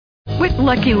With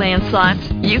Lucky Land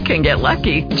Slots, you can get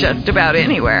lucky just about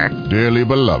anywhere. Dearly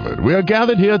beloved, we are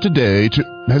gathered here today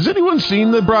to... Has anyone seen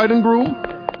the bride and groom?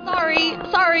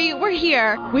 Sorry, we're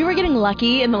here. We were getting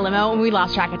lucky in the limo and we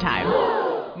lost track of time.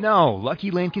 No,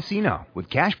 Lucky Land Casino, with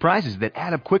cash prizes that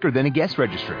add up quicker than a guest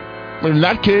registry. In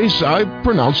that case, I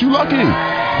pronounce you lucky.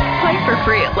 Play for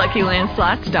free at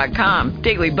LuckyLandSlots.com.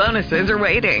 Daily bonuses are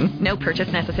waiting. No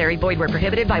purchase necessary. Void where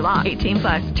prohibited by law.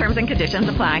 18+. Terms and conditions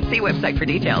apply. See website for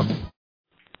details.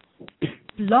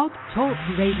 Blog Talk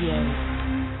Radio.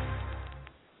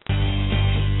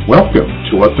 Welcome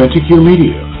to Authentic Your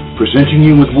Media, presenting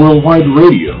you with worldwide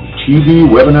radio, TV,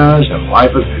 webinars, and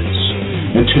live events.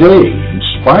 And today,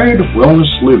 Inspired Wellness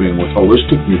Living with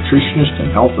holistic nutritionist and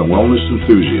health and wellness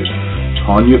enthusiast,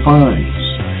 Tonya Fines.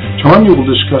 Tonya will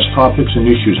discuss topics and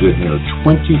issues that in her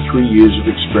 23 years of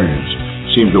experience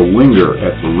seem to linger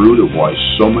at the root of why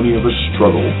so many of us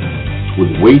struggle with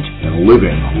weight and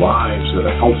living lives that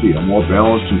are healthy and more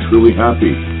balanced and truly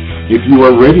happy. If you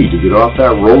are ready to get off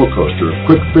that roller coaster of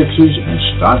quick fixes and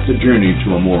start the journey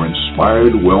to a more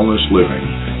inspired wellness living,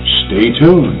 stay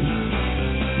tuned.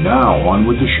 Now on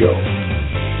with the show.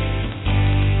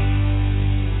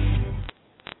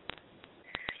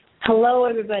 Hello,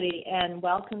 everybody, and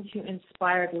welcome to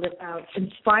Inspired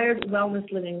Wellness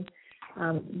Living,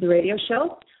 the radio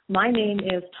show. My name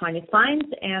is Tonya Fines,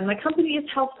 and my company is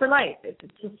Health for Life. If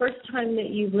it's the first time that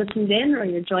you've listened in or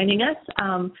you're joining us,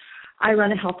 I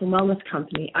run a health and wellness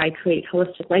company. I create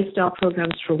holistic lifestyle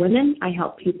programs for women. I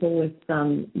help people with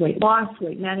weight loss,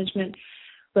 weight management,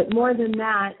 but more than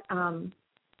that,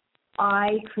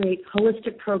 I create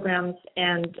holistic programs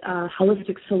and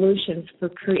holistic solutions for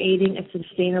creating a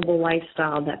sustainable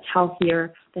lifestyle that's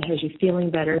healthier, that has you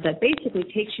feeling better, that basically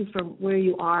takes you from where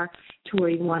you are to where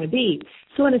you want to be.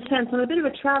 So in a sense, I'm a bit of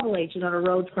a travel agent on a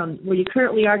road from where you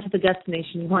currently are to the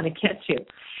destination you want to get to.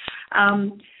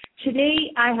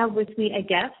 Today I have with me a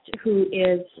guest who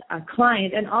is a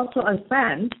client and also a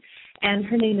friend, and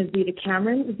her name is Zita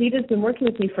Cameron. Zita's been working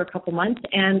with me for a couple months,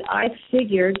 and I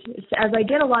figured, as I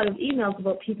get a lot of emails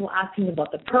about people asking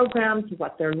about the programs,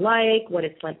 what they're like, what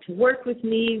it's like to work with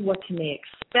me, what can they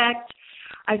expect,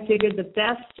 I figured the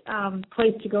best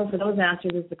place to go for those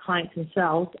answers is the clients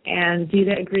themselves, and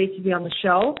Zita agreed to be on the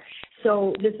show.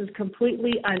 So this is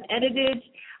completely unedited,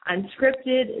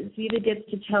 unscripted. Zita gets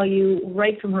to tell you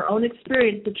right from her own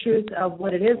experience the truth of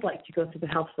what it is like to go through the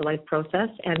Health for Life process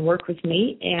and work with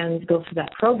me and go through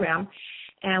that program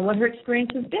and what her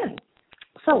experience has been.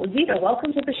 So, Zita,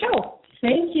 welcome to the show.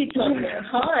 Thank you, Tonya.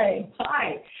 Hi.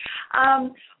 Hi.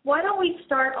 Why don't we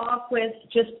start off with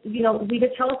just, Zita,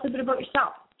 tell us a bit about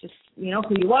yourself. Just,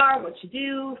 who you are, what you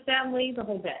do, family, the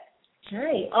whole bit.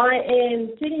 Okay. I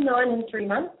am 39 in 3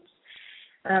 months.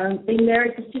 Been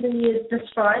married for 7 years this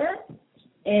Friday,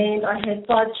 and I have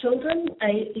 5 children,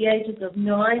 at the ages of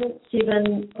 9,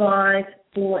 7, 5,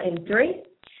 4, and 3.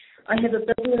 I have a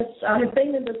business. I have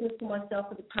been in business for myself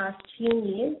for the past 10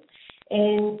 years,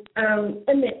 and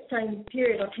in that same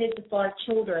period, I've had the 5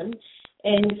 children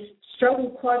and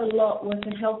struggled quite a lot with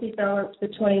a healthy balance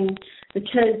between the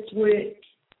kids, work,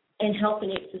 and health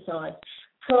and exercise.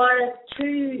 Prior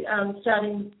to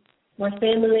starting my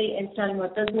family and starting my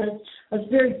business, I was a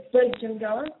very big gym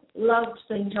goer, loved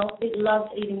being healthy,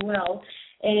 loved eating well,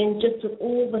 and just with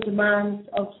all the demands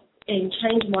and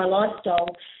changing my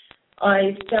lifestyle,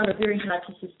 I found it very hard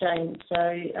to sustain.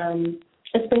 So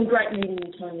it's been great meeting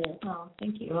you, Tonya. Oh,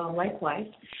 thank you. Well, likewise.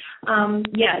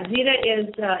 Zita is,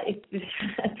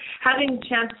 having a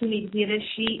chance to meet Zita,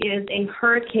 she is a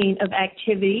hurricane of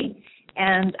activity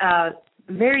and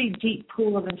very deep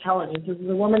pool of intelligence. This is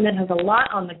a woman that has a lot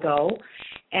on the go,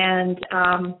 and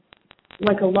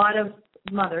like a lot of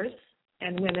mothers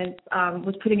and women,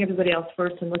 was putting everybody else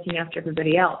first and looking after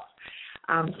everybody else.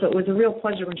 So it was a real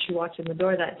pleasure when she walked in the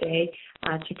door that day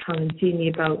to come and see me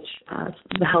about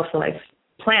the Health for Life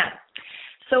plan.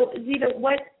 So Zita,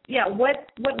 what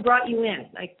brought you in?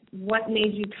 Like, what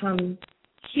made you come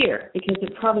here? Because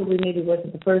it probably maybe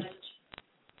wasn't the first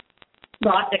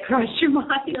thought that crossed your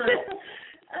mind.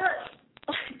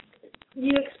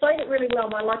 You explained it really well.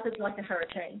 My life is like a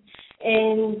hurricane,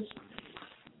 and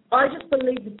I just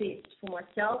believe the best for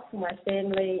myself, for my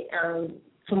family,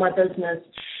 for my business.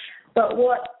 But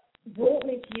what brought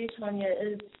me to you,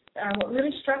 Tonya, is what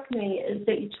really struck me is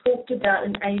that you talked about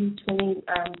an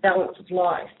 80-20 balance of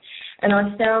life. And I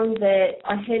found that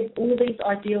I had all these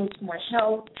ideals for my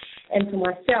health and for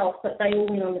myself, but they all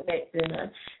went on the back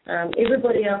burner.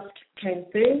 Everybody else came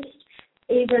first.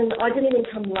 I didn't even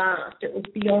come last. It was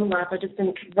beyond last. I just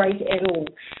didn't rate at all.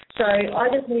 So I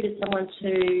just needed someone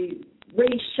to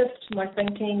really shift my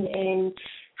thinking and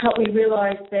help me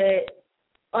realize that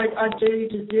I do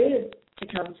deserve to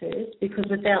come first, because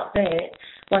without that,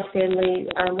 my family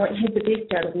won't have the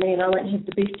best out of me, and I won't have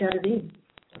the best out of them.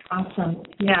 Awesome.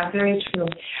 Yeah, very true.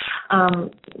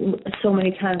 So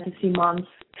many times I see moms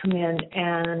come in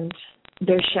and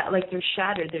they're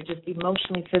shattered. They're just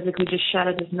emotionally, physically just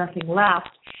shattered. There's nothing left.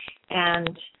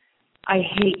 And I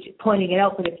hate pointing it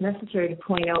out, but it's necessary to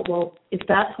point out, well, if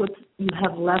that's what you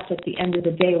have left at the end of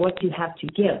the day, what do you have to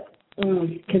give?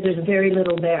 Because there's very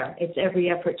little there. It's every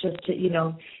effort just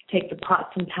to, take the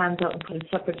pots and pans out and put a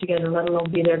supper together, let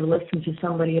alone be there to listen to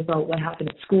somebody about what happened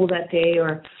at school that day,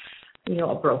 or,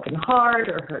 a broken heart,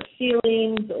 or hurt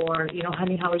feelings, or,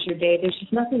 honey, how was your day? There's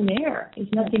just nothing there. There's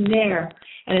nothing there.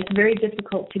 And it's very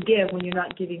difficult to give when you're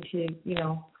not giving to,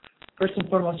 first and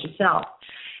foremost yourself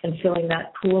and filling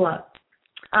that pool up.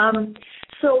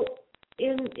 So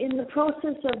in the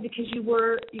process of, because you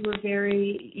were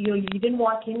very, you didn't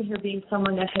walk in here being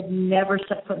someone that had never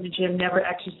set foot in the gym, never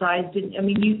exercised. You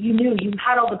knew, you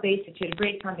had all the basics. You had a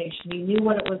great foundation. You knew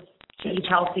what it was to eat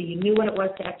healthy. You knew what it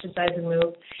was to exercise and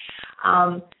move.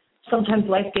 Sometimes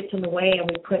life gets in the way, and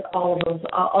we put all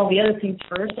the other things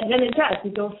first, and then it does. We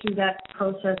go through that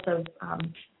process of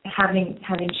having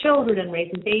children and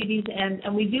raising babies,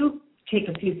 and we do take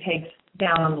a few pegs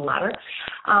down on the ladder.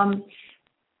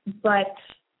 But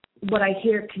what I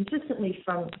hear consistently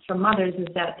from mothers is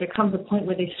that there comes a point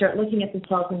where they start looking at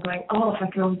themselves and going, oh, if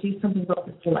I could only do something about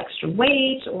this little extra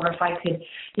weight, or if I could,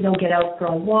 get out for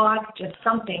a walk, just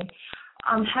something.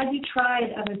 Have you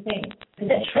tried other things?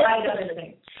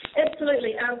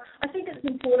 Absolutely. I think it's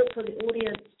important for the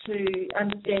audience to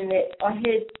understand that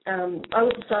I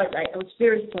was a size 8. I was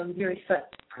very slim, very fit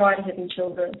prior to having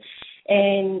children.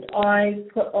 And I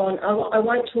put on, I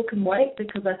won't talk in weight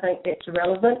because I think that's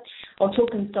irrelevant. I'll talk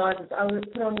in sizes. I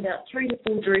would put on about 3 to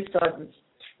 4 dress sizes,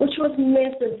 which was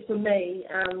massive for me,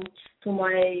 for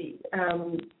my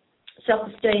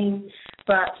self-esteem.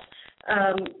 But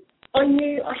I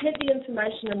knew I had the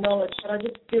information and knowledge, but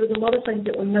there was a lot of things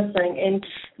that were missing. And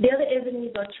the other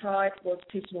avenues I tried was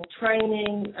personal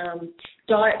training,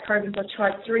 diet programs. I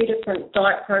tried 3 different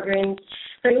diet programs.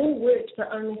 They all worked, but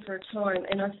only for a time.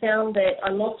 And I found that I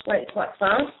lost weight quite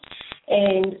fast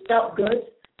and felt good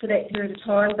for that period of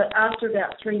time. But after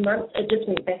about 3 months, it just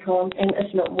went back on, and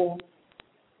if not more.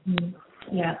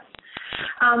 Yeah.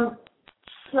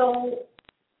 So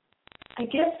I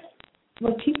guess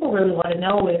what people really want to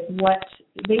know is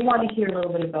they want to hear a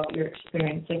little bit about your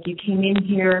experience. Like, you came in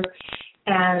here,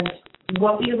 and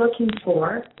what were you looking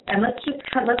for? And let's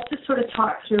just sort of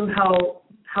talk through how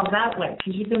that went,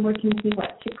 because you've been working with me,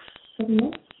 6-7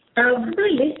 months?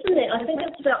 Probably less than that. I think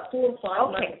it's about 4 or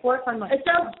 5 months. Okay, 4 or 5 months. It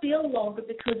does feel longer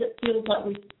because it feels like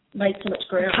we've made so much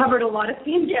ground. Covered a lot of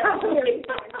things. Yeah.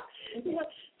 Yeah.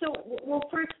 So, well,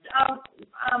 first,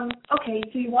 okay,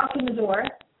 so you walk in the door,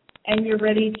 and you're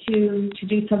ready to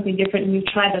do something different, and you've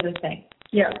tried other things.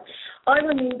 Yeah. I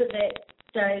remember that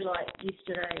day like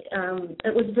yesterday.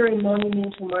 It was a very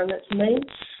monumental moment for me,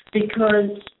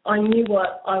 because I knew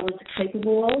what I was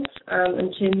capable of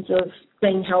in terms of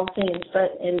being healthy and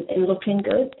fit and looking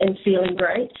good and feeling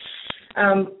great.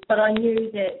 But I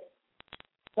knew that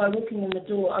by walking in the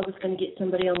door, I was going to get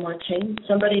somebody on my team,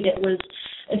 somebody that was,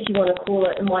 if you want to call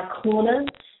it, in my corner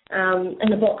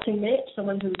in a boxing match,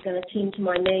 someone who was going to tend to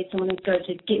my needs, someone who was going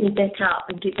to get me back up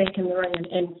and get back in the ring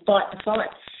and fight the fight.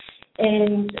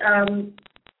 And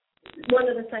one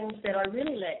of the things that I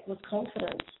really lacked was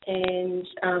confidence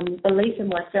and belief in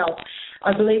myself.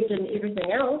 I believed in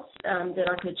everything else that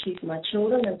I could achieve for my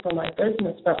children and for my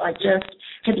business, but I just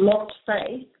had lost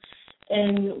faith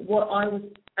in what I was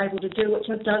able to do, which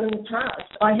I've done in the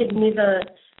past. I had never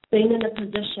been in a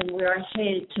position where I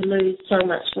had to lose so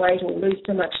much weight or lose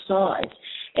so much size,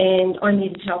 and I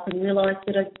needed help and realised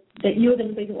that you were going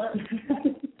to be the one.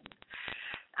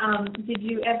 Did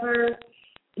you ever,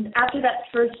 after that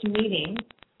first meeting,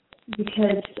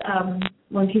 because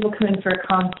when people come in for a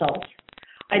consult,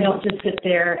 I don't just sit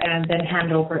there and then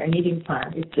hand over an eating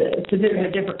plan. It's a bit of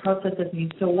a different process with me.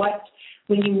 So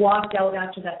when you walked out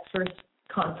after that first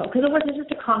consult, because it wasn't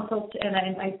just a consult, and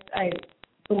I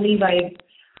believe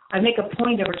I make a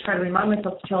point of trying to remind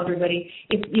myself to tell everybody,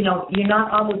 if you're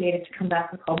not obligated to come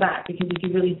back or call back, because if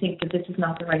you really think that this is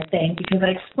not the right thing, because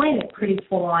I explain it pretty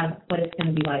full on what it's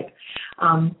going to be like.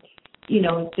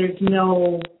 There's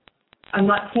no, I'm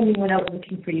not sending one out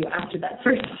looking for you after that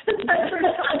first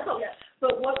consult.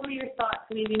 But what were your thoughts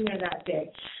leaving there that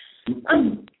day?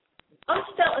 I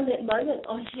felt in that moment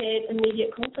I had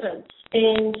immediate confidence,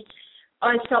 and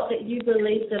I felt that you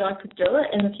believed that I could do it,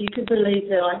 and if you could believe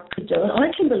that I could do it, I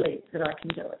can believe that I can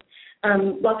do it.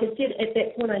 Like I said, at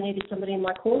that point I needed somebody in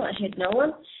my corner. I had no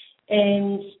one,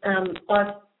 And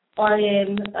I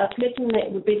am a person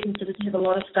that would be considered to have a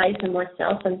lot of faith in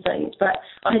myself and things, but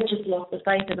I had just lost the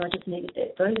faith and I just needed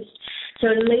that boost. So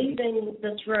leaving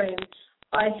this room,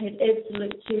 I had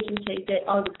absolute certainty that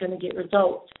I was going to get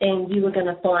results and you were going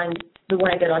to find the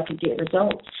way that I could get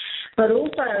results. But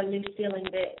also I left feeling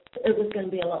that it was going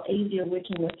to be a lot easier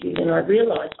working with you than I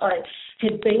realised. I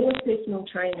had been with personal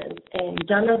trainers and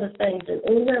done other things, and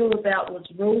all they were about was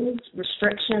rules,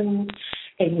 restrictions,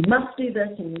 and you must do this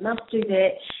and you must do that.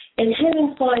 And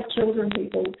having 5 children,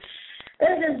 people,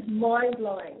 it is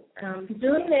mind-blowing.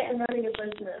 Doing that and running a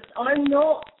business, I'm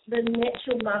not the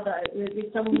natural mother.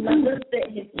 There's some mothers that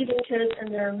have 7 kids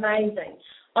and they're amazing.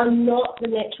 I'm not the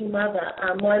natural mother.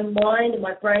 My mind and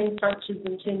my brain functions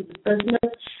in terms of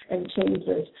business, in terms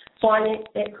of finance,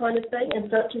 that kind of thing. And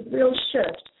so it's a real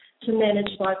shift to manage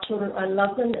 5 children. I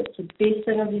love them. It's the best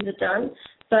thing I've ever done,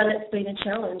 but it's been a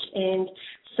challenge. And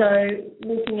so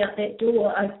walking out that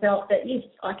door, I felt that, yes,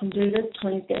 I can do this.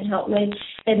 Tonya's going to help me.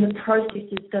 And the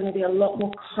process is going to be a lot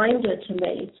more kinder to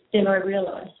me than I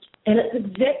realised. And it's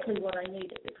exactly what I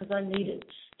needed, because I needed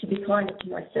to be kinder to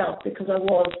myself, because I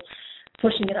was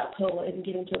pushing it uphill and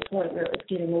getting to a point where it was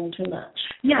getting all too much.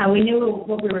 Yeah, we knew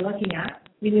what we were looking at.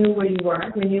 We knew where you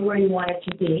were. We knew where you wanted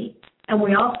to be. And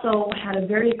we also had a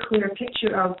very clear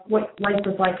picture of what life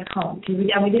was like at home.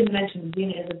 And we didn't mention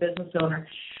Zena as a business owner.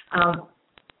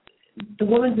 The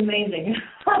woman's amazing.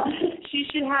 She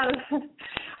should have,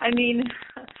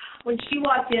 when she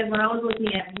walked in, when I was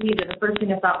looking at Zena, the first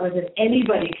thing I thought was, if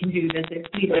anybody can do this, it's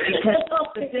Zena, because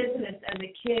the business and the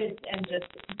kids and just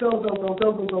go,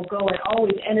 and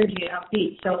always energy and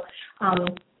upbeat. So,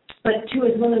 but too,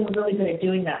 as women, we're really good at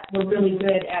doing that. We're really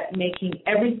good at making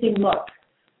everything look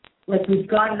like we've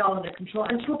got it all under control.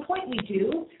 And to a point we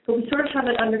do, but we sort of have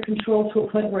it under control to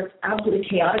a point where it's absolutely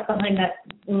chaotic behind that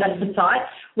facade.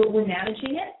 We're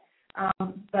managing it.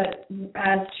 But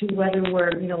as to whether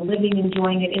we're, living,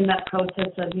 enjoying it in that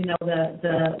process of,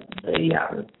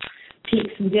 the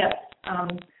peaks and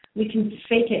dips, we can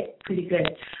fake it pretty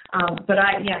good. But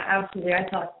absolutely. I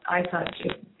thought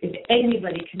if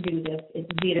anybody can do this, it's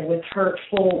Zeta with her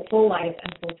full life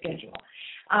and full schedule.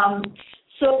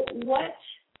 So what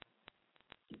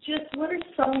are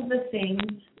some of the things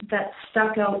that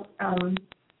stuck out?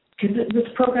 Because this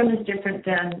program is different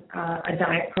than a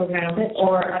diet program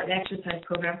or an exercise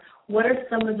program. What are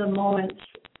some of the moments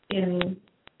in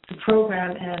the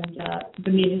program and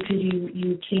the meeting? Because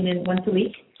you came in once a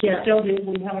week. Yeah. Still do.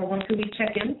 We have our once a week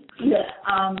check-ins.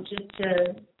 Yeah.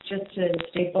 Just to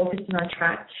stay focused and on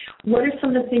track. What are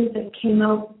some of the things that came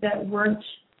out that weren't?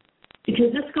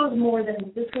 Because this goes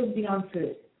beyond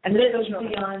food. And this goes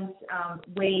beyond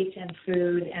weight and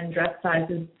food and dress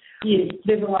sizes.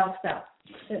 There's a lot of stuff.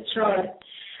 That's right.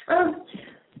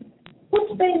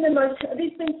 What's been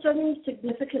there's been so many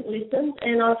significant lessons,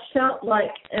 and I've felt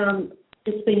like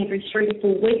it's been every 3 to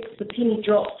 4 weeks, the penny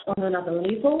drops on another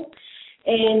level.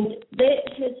 And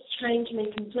that has changed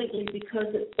me completely,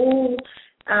 because it's all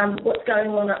what's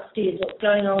going on upstairs, what's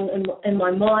going on in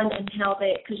my mind, and how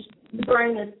because the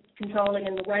brain is controlling,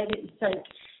 and the way that you think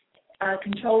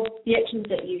controls the actions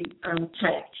that you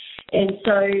take. And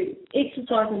so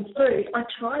exercise and food, I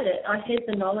tried it. I had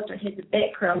the knowledge, I had the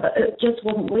background, but it just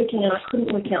wasn't working, and I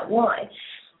couldn't work out why.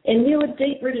 And there were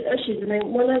deep-rooted issues.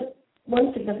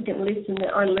 One significant lesson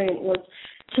that I learned was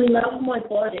to love my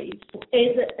body as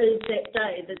it is that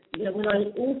day. When I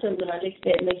left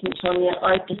that meeting, Tonya,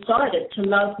 I decided to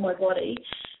love my body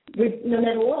no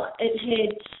matter what. It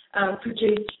had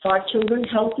produced 5 children,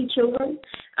 healthy children.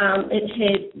 It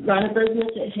had run a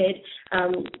business. It had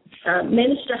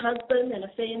managed a husband and a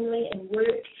family and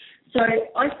work. So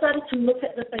I started to look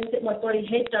at the things that my body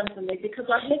had done for me, because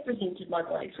I had resented my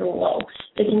body for a while,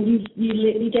 thinking, you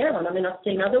let me down. I've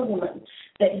seen other women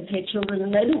that have had children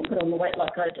and they didn't put on the weight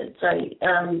like I did. So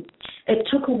it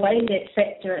took away that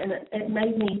factor, and it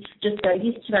made me just go,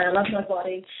 yes, today I love my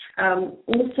body.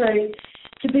 Also,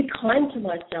 to be kind to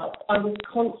myself. I was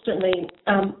constantly,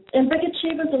 and big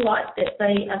achievers are like that.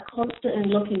 They are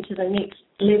constantly looking to the next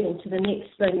level, to the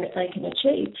next thing that they can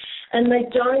achieve. And they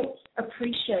don't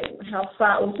appreciate how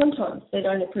far, or sometimes they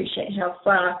don't appreciate how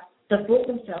far they've brought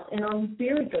themselves. And I'm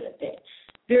very good at that.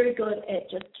 Very good at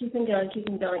just keeping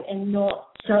going, and not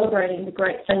celebrating the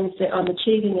great things that I'm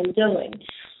achieving and doing.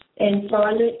 And so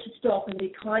I learned to stop and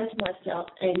be kind to myself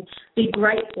and be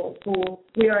grateful for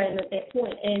where I am at that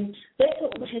point. And that's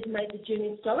what has made the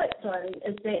journey so exciting,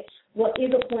 is that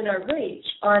whatever point I reach,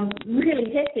 I'm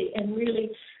really happy and really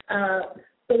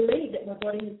believe that my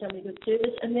body has done me good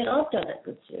service and that I've done it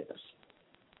good service.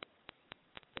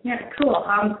 Yeah, cool.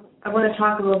 I want to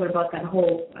talk a little bit about that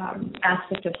whole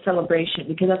aspect of celebration,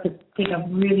 because that's a thing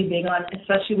I'm really big on,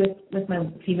 especially with my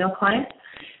female clients,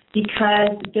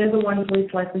 because they're the ones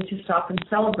least likely to stop and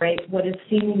celebrate what is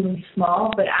seemingly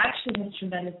small, but actually has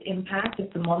tremendous impact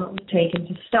if the moment was taken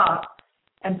to stop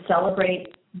and celebrate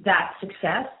that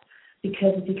success,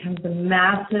 because it becomes a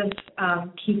massive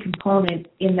key component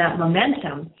in that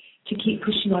momentum to keep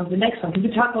pushing on to the next one. Because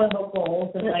we talk a lot about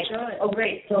goals and right. Oh,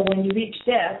 great, so when you reach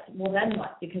this, well, then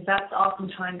what? Because that's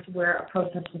oftentimes where a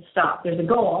process will stop. There's a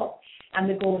goal, and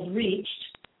the goal is reached,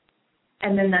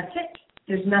 and then that's it.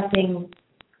 There's nothing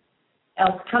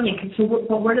else coming.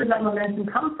 But where does that momentum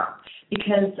come from?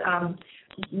 Because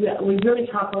we really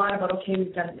talk a lot about, okay,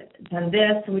 we've done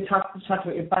this, and we talked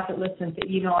about your bucket list, and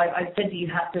I said you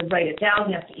have to write it down,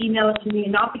 you have to email it to me,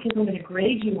 and not because I'm going to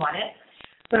grade you on it,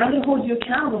 but I'm going to hold you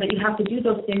accountable that you have to do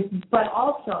those things. But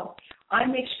also, I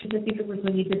make sure, because I think it was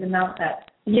when you did the mount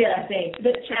that day,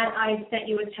 and I sent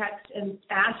you a text and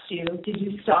asked you, did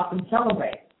you stop and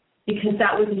celebrate? Because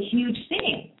that was a huge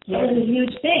thing. It was a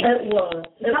huge thing. It was.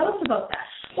 Tell us about that.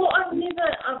 Well, I've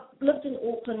lived in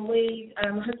Auckland.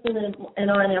 My husband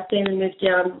and I and our family moved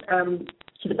down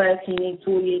to the Bay of Plenty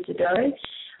 4 years ago.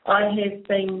 I have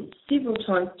been several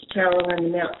times to Tauranga and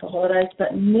the Mount for holidays,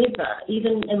 but never,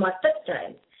 even in my fit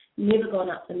days, never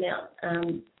gone up the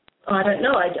Mount. I don't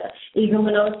know. Even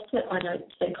when I was fit, I don't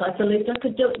think I believed I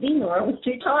could do it then, or I was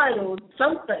too tired, or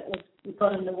something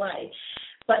got in the way.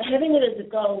 But having it as a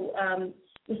goal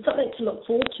was something to look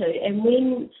forward to. And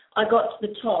when I got to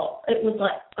the top, it was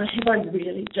like, I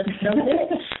really just done it.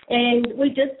 And we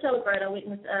did celebrate. I went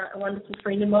with a wonderful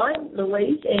friend of mine,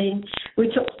 Louise, and we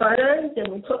took photos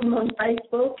and we put them on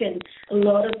Facebook, and a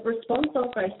lot of response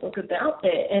on Facebook about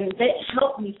that. And that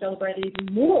helped me celebrate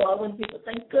even more when people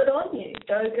say, good on you,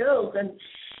 go girls. And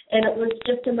it was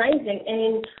just amazing.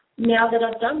 And now that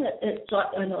I've done it, it's like,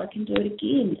 I know I can do it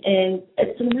again. And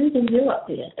it's an amazing view up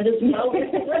there. It is well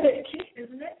worth it,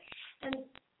 isn't it? And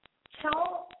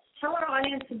tell our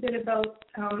audience a bit about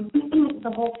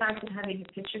the whole fact of having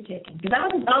a picture taken. Because that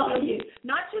was about you.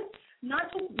 Not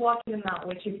just walking the mountain,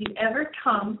 which if you ever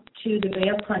come to the Bay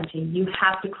of Plenty, you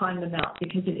have to climb the mountain,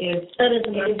 because it is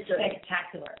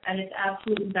spectacular, and it's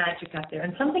absolute magic up there.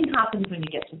 And something happens when you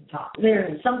get to the top. There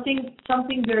is something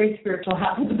very spiritual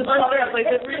happens at the top.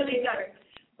 It really does.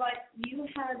 But you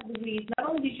had, Louise, not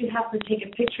only did you have to take a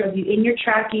picture of you in your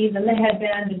trackies and the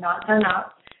headband and not done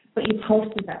up, but you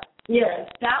posted that. Yes,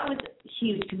 that was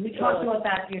huge, because we talked about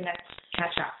that in your next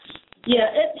catch-up. Yeah,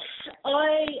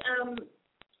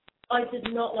 I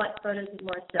did not like photos of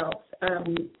myself.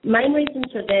 Main reason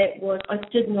for that was I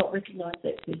did not recognise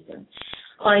that person.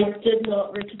 I did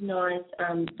not recognise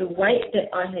the weight that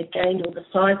I had gained or the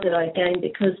size that I gained,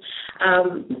 because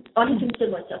I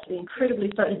consider myself to be incredibly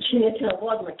photogenic, and I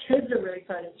was. My kids are really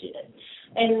photogenic.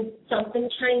 And something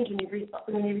changed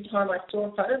when every time I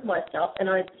saw a photo of myself, and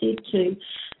I said to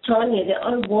Tonya that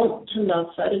I want to love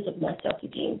photos of myself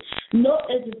again. Not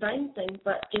as a vain thing,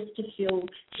 but just to feel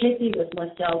happy with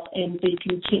myself and be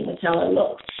content with how I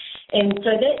look. And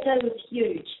so that day was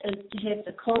huge, is to have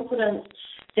the confidence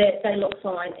that they look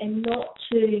fine, and not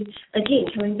to, again,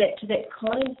 coming back to that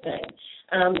kind thing,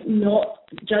 not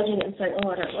judging it and saying, oh,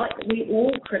 I don't like it. We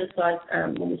all criticise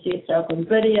when we see ourselves on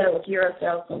video or hear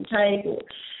ourselves on tape or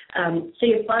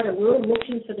see a photo. We're all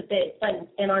looking for the bad things,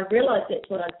 and I realise that's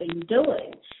what I've been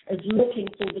doing, is looking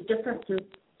for the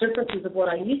differences of what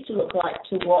I used to look like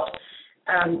to what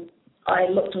I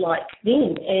looked like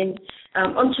then. And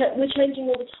we're changing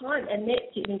all the time, and that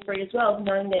set me free as well,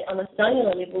 knowing that on a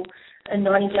cellular level, in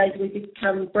 90 days we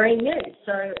become brand new.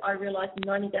 So I realised in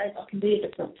 90 days I can be a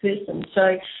different person.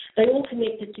 So they all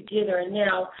connected together, and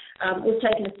now we've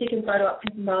taken a second photo up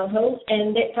Pimpernel Hills,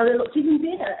 and that photo looks even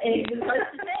better. And we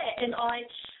posted that, and I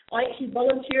actually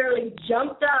voluntarily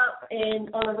jumped up and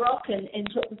on a rock and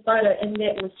took the photo, and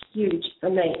that was huge for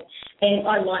me. And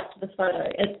I liked the photo.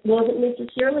 It wasn't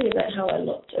necessarily about how I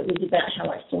looked. It was about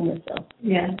how I saw myself.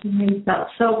 Yeah, you've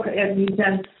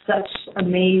done such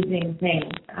amazing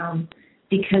things,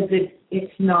 because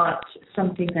it's not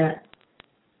something that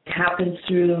happens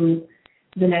through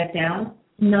the neck down.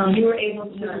 No, you were able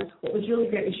to. What was really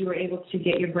great was you were able to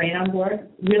get your brain on board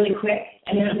really quick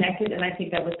and connected, and I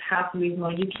think that was half the reason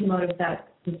why you came out of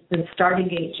the starting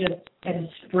gate just at a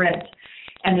sprint,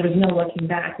 and there was no looking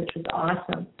back, which was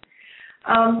awesome.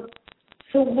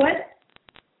 So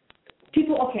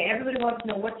everybody wants to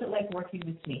know what's it like working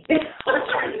with me.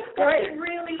 I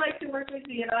really like to work with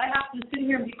you, and I have to sit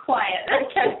here and be quiet.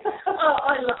 Okay.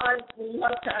 I'd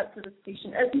love to answer this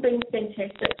question. It's been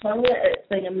fantastic, Tonya. It's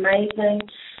been amazing.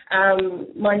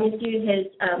 My nephew has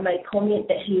made comment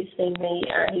that he's seen me.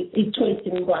 He's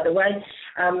 27, by the way.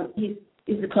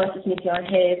 He's the closest nephew I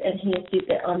have, and he has said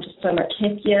that I'm just so much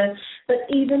happier. But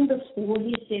even before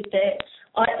he said that,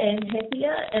 I am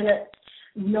happier, and it's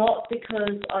not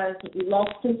because I've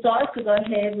lost in size, because I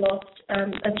have lost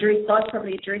a dress size,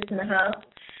 probably a dress and a half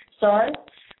size.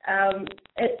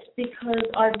 It's because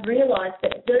I've realised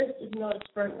that this is not a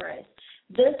sprint race.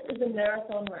 This is a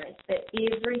marathon race that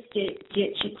every step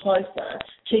gets you closer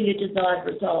to your desired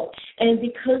result. And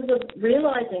because of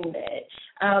realising that,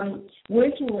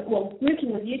 working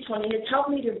with you, Tonya, has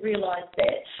helped me to realise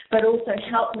that, but also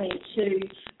helped me to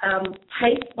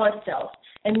pace myself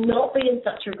and not be in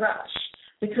such a rush.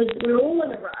 Because we're all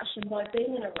in a rush, and by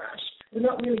being in a rush, we're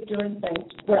not really doing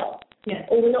things well. Yeah.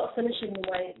 Or we're not finishing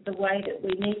the way that we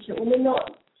need to, or we're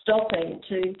not stopping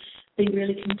to be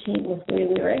really content with where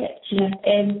we're at. Yeah.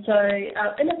 And so,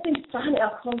 and it's been fun.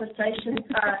 Our conversations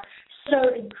are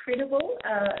so incredible.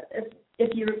 If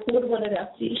you record one of our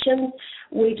sessions,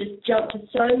 we just jump to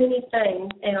so many things,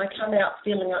 and I come out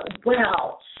feeling like,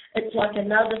 wow, it's like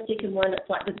another second one. It's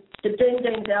like the ding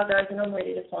ding bell goes, and I'm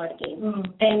ready to fight again.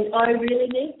 And I really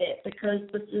need that, because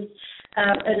this is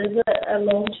it is a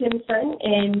long-term thing,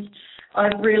 and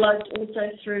I've realised also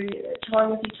through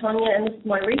time with you, Tonya, and this is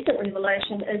my recent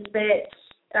revelation, is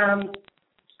that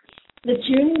the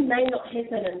journey may not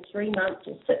happen in 3 months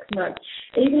or 6 months.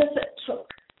 Even if it took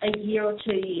a year or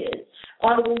 2 years,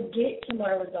 I will get to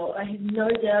my result. I have no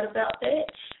doubt about that.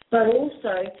 But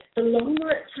also, the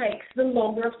longer it takes, the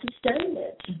longer I've sustained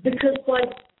it. Because by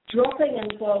dropping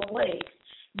in 12 weeks,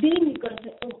 then you've got to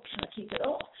think, oh, can I keep it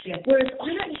off? Yeah. Whereas I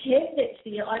don't have that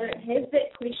fear. I don't have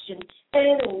that question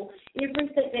at all.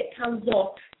 Everything that comes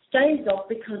off stays off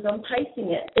because I'm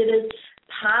pacing it. It is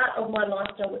part of my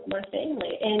lifestyle with my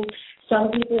family. And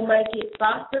some people may get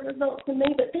faster results than me,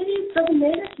 but that doesn't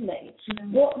matter to me.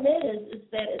 Mm-hmm. What matters is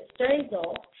that it stays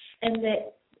off, and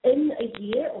that in a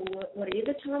year or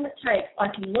whatever time it takes, I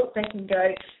can look back and go,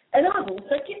 and I've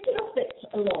also kept it off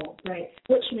that long, right?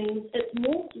 Which means it's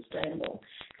more sustainable.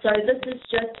 So this is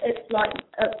just, it's like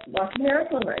a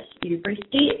marathon race. Every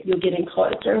step, you're getting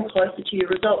closer and closer to your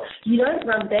result. You don't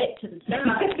run back to the start.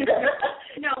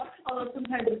 No, although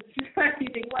sometimes it's you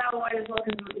think, wow, why as well,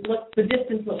 because the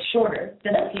distance looks shorter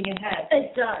than looking ahead.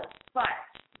 It does. But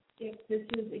if this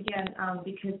is, again,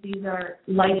 because these are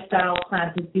lifestyle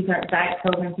classes, these aren't diet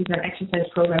programs, these aren't exercise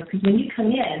programs, because when you come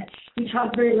in, we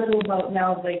talk very little about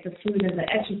now, like the food and the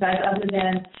exercise, other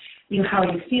than, how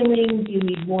are you feeling? Do you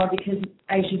need more? Because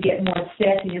as you get more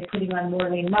fit and you're putting on more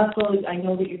lean muscles, I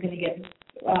know that you're going to get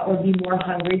or be more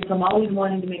hungry. So I'm always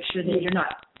wanting to make sure that you're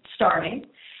not starving.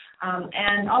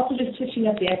 And also just switching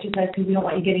up the exercise, because we don't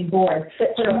want you getting bored. But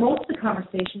most of the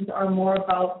conversations are more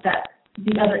about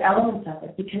the other elements of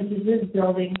it, because it is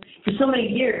building. For so many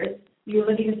years, you're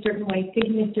living a certain way,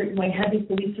 thinking a certain way, had these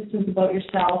belief systems about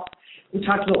yourself. We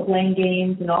talked about blame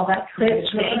games and all that kind of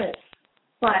thing.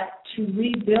 But to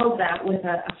rebuild that with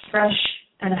a fresh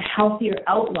and a healthier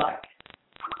outlook,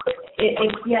 it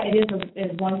is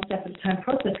a one step at a time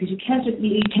process, because you can't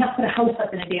put a house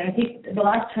up in a day. And I think the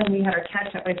last time we had our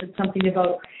catch up, I said something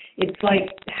about it's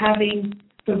like having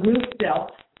the roof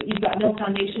built. You've got no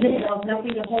foundation, there's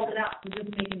nothing to hold it up. It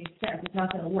doesn't make any sense. It's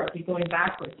not going to work. You're going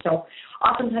backwards. So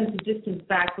oftentimes the distance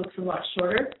back looks a lot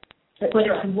shorter, but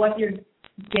it's what you're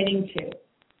getting to.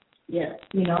 Yeah.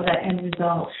 That end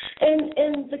result.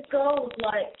 And the goals,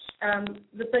 like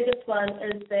the biggest one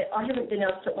is that I haven't been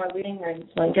able to fit my wedding ring,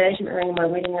 my engagement ring and my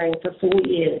wedding ring for 4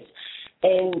 years.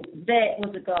 And that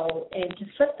was a goal, and to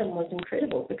fit them was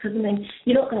incredible, because,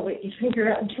 you're not going to work your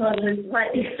finger out and try to lose weight.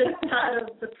 It's just part of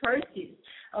the process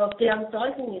of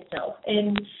downsizing yourself,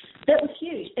 and that was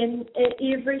huge. And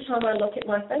every time I look at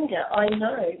my finger, I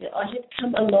know that I have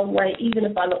come a long way, even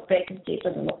if I look back and see it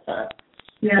doesn't look far.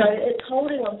 Yeah. So it's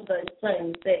holding on to those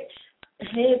things that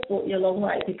have brought you a long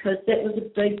way, because that was a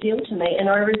big deal to me, and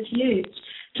I refused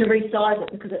to resize it,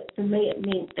 because for me it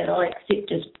meant that I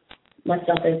accepted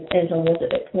myself as I was at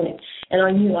that point, and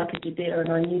I knew I could do better,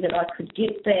 and I knew that I could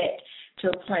get back to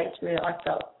a place where I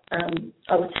felt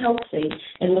I was healthy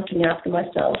and looking after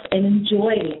myself and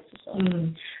enjoying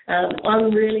exercise.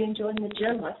 I'm really enjoying the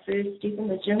gym. My first step in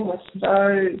the gym was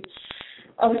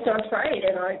I was so afraid,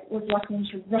 and I was like, I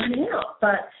should run out,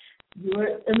 but you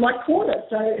were in my corner,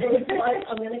 so it was like,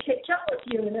 I'm going to catch up with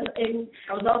you, and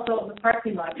I was also in the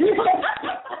parking lot.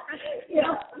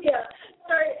 Yeah.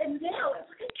 So, and now it's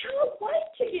like, I can't wait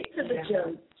to get to the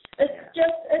gym.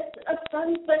 It's a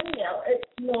fun thing now. It's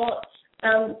not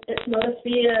a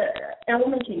fear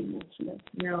element anymore to me.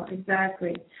 No,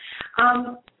 exactly.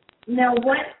 Now,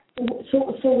 so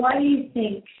why do you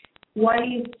think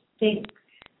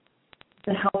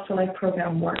the Health for Life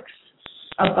program works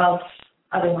above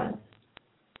other ones?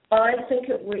 I think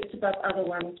it works above other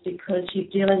ones because you're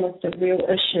dealing with the real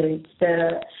issues that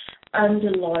are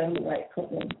underlying the weight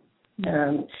problem.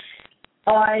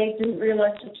 I didn't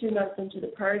realise till 2 months into the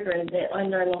program that I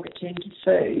no longer turned to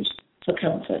food for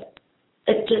comfort.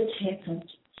 It just happened.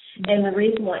 And the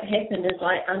reason why it happened is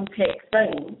I unpacked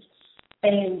things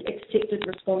and accepted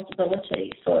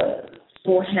responsibility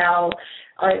for how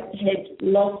I had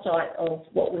lost sight of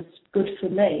what was good for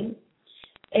me.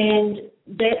 And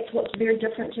that's what's very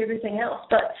different to everything else.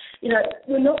 But,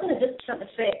 we're not going to discount the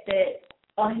fact that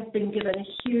I have been given a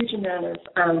huge amount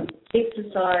of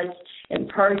exercise and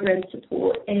program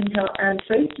support and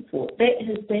food support. That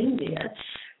has been there.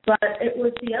 But it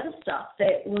was the other stuff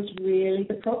that was really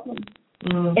the problem.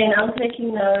 And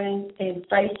unpacking those and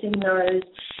facing those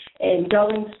and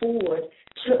going forward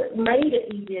made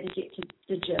it easier to get to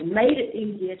the gym, made it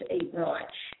easier to eat right,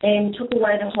 and took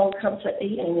away the whole comfort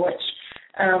eating, which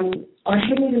I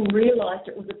hadn't even realised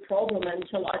it was a problem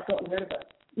until I'd gotten rid of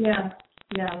it. Yeah.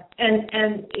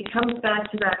 And it comes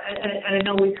back to that, and I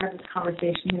know we've had this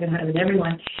conversation, we've had it with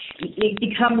everyone. It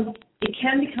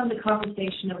can become the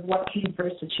conversation of what came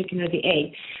first, the chicken or the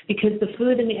egg, because the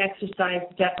food and the exercise,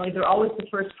 definitely, they're always the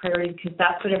first priority because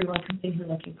that's what everyone comes in here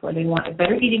looking for. They want a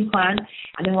better eating plan,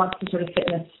 and they want some sort of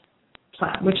fitness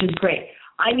plan, which is great.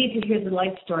 I need to hear the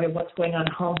life story of what's going on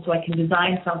at home so I can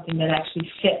design something that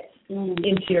actually fits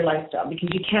into your lifestyle, because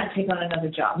you can't take on another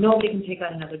job. Nobody can take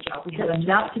on another job. We have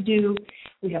enough to do.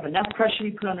 We have enough pressure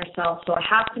we put on ourselves, so I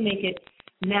have to make it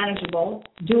manageable,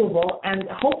 doable, and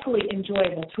hopefully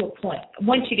enjoyable to a point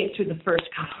once you get through the first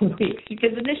couple of weeks,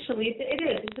 because initially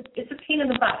it's a pain in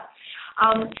the butt.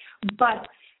 But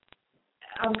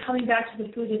coming back to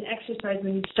the food and exercise,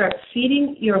 when you start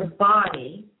feeding your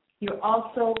body, you're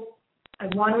also, I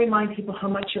want to remind people how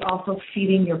much you're also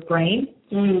feeding your brain.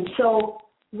 So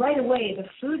right away, the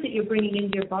food that you're bringing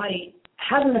into your body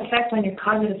has an effect on your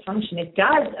cognitive function. It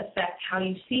does affect how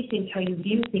you see things, how you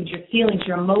view things, your feelings,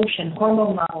 your emotion,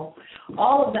 hormone levels,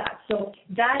 all of that. So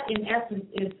that, in essence,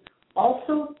 is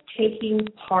also taking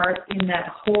part in that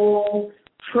whole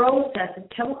process of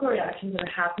chemical reactions that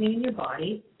are happening in your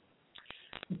body.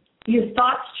 Your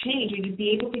thoughts change, or you'd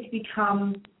be able to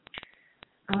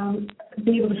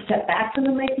be able to step back from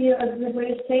them, might be a good way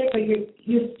to say it, but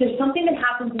there's something that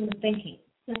happens in the thinking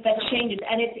that changes,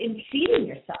 and it's in feeding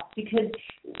yourself, because,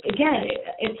 again,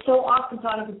 it's so often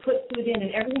thought of, we put food in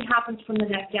and everything happens from the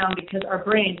neck down, because our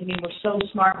brains, we're so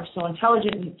smart, we're so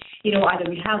intelligent, and, either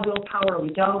we have willpower or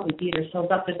we don't, we beat ourselves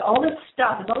up. There's all this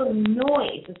stuff, there's all this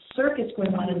noise, this circuits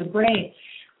going on in the brain.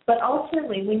 But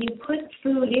ultimately, when you put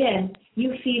food in,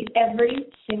 you feed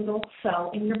every single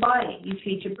cell in your body. You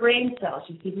feed your brain cells,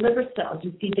 you feed liver cells,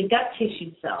 you feed the gut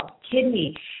tissue cells,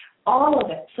 kidney, all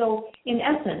of it. So in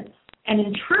essence, and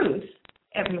in truth,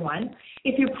 everyone,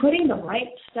 if you're putting the right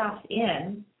stuff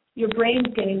in, your brain's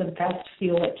getting the best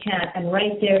fuel it can. And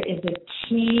right there is a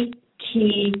key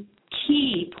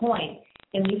point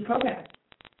in these programs,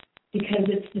 because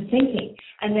it's the thinking.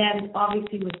 And then,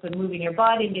 obviously, with the moving your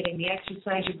body and getting the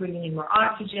exercise, you're bringing in more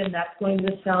oxygen. That's going to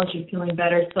the cells. You're feeling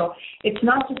better. So it's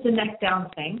not just a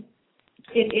neck-down thing.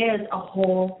 It is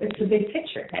it's a big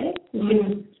picture, right?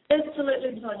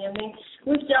 Absolutely, Tonya.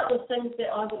 We've dealt with things that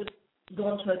I would have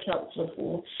gone to a counsellor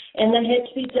for, and they had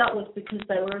to be dealt with because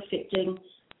they were affecting,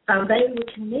 they were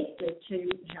connected to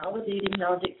how I was eating, how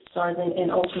I was exercising, and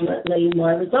ultimately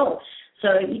my results.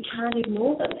 So you can't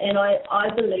ignore them. And I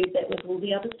believe that with all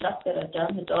the other stuff that I've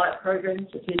done, the diet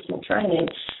programs, the personal training,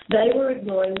 they were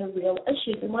ignoring the real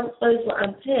issues. And once those were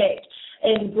unpacked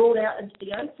and brought out into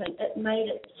the open, it made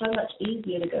it so much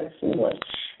easier to go forward.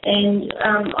 And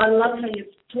I love how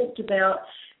you've talked about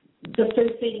the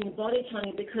food feeding the body,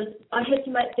 Tonya, because I had to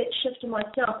make that shift in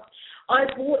myself. I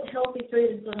bought healthy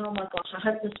food and thought, oh my gosh, I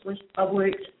hope this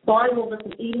works. Buying all this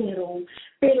and eating it all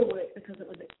better work because it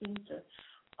was expensive.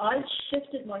 I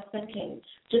shifted my thinking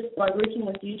just by working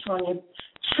with you, Tonya,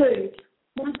 to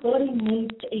my body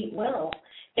needs to eat well.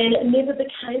 And it never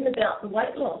became about the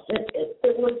weight loss. That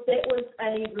was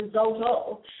a result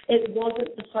of. It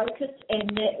wasn't the focus, and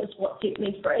that was what set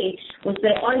me free, was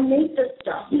that I need this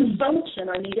stuff to function.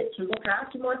 I need it to look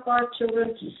after my 5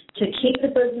 children, to keep the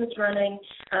business running,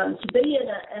 to be in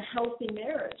a healthy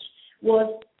marriage,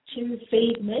 was to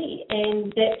feed me,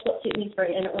 and that's what set me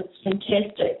free. And it was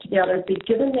fantastic to be able to be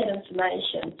given that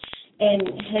information and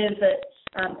have it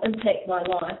impact my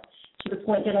life to the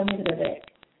point that I'll never go back.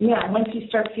 Yeah, once you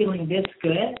start feeling this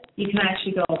good, you can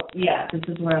actually go, yeah, this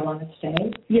is where I want to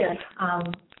stay. Yeah.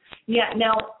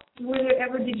 Now, did you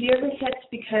ever hit,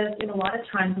 because in a lot of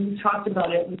times when we talked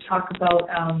about it, we talk about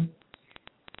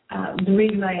the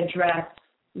reason I address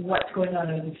what's going on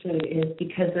in the food is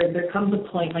because there comes a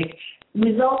point, like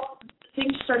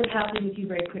things started happening with you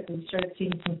very quickly. We started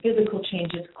seeing some physical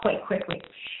changes quite quickly.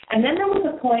 And then there was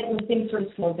a point when things sort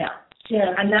of slowed down.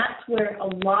 Yeah. And that's where a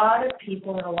lot of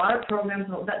people and a lot of programs,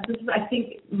 I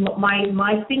think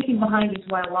my thinking behind it is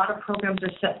why a lot of programs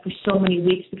are set for so many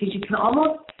weeks, because we can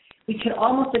almost,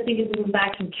 I think, if we went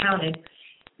back and counted,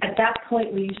 at that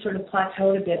point where you sort of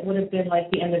plateaued a bit would have been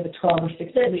like the end of the 12 or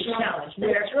 16-week challenge.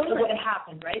 That's what had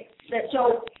happened, right?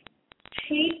 So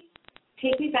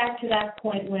take me back to that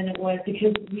point when it was,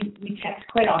 because we text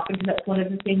quite often, because that's one of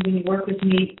the things when you work with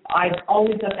me, I've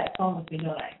always got that phone with me,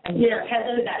 don't I? And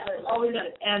that's always got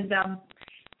it. And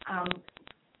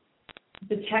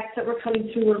the texts that were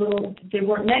coming through they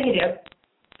weren't negative,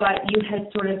 but you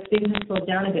had things had slowed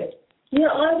down a bit. Yeah,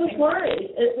 I was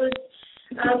worried. It was,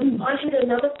 I had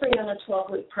another friend on a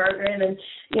 12-week program, and,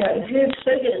 her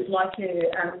figures, like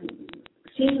her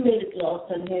centimetres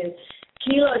lost and her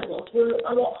kilos lost, were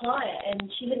a lot higher,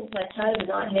 and she hadn't plateaued,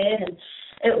 and I had, and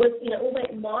it was, all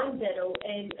that mind battle,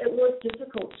 and it was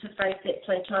difficult to face that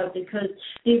plateau because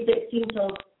there's that sense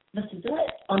of, this is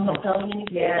it, I'm not going any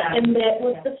further, and that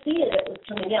was the fear that was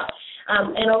coming out.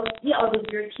 And I was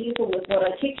very careful with what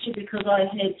I text you because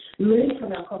I had learned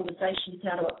from our conversations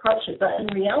how to approach it, but in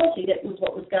reality that was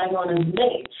what was going on in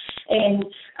me. And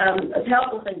a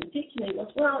powerful thing to say to me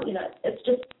was, it's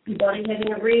just your body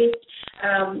having a rest.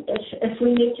 If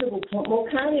we need to, we'll put more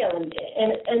cardio in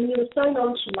there. And you were so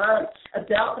nonchalant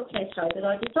about the plateau that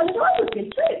I decided I would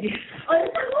be too. I'm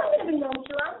going to be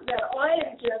nonchalant about it. I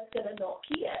am just going to not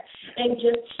care and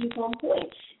just keep on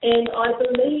point. And I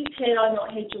believe had I not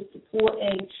had your support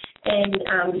and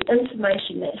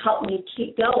information that helped me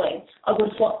keep going, I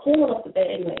would have fallen off the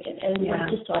bandwagon and I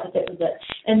decided that was it.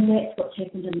 And that's what's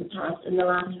happened in the past. In the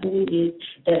last 4 years,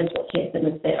 that is what's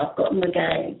happened, is that I've gotten the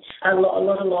game, a lot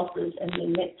of losses, and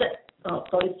then that's it. I've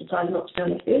decided not to go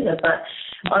any further, but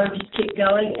I just keep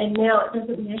going, and now it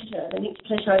doesn't matter. The next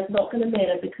plateau is not going to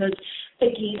matter because,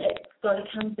 again, it's got to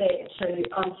come back to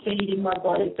I'm feeding my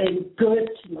body, being good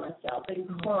to myself, being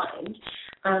kind.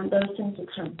 Those things will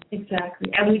come. Exactly.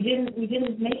 And we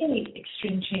didn't make any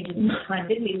extreme changes in time,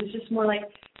 did we? It was just more like,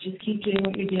 just keep doing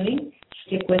what you're doing,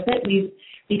 stick with it.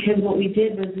 Because what we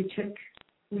did was we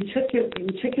took your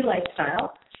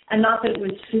lifestyle, and not that it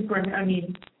was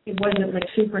it wasn't like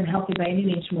super unhealthy by any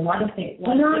means from a lot of things.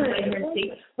 But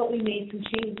we made some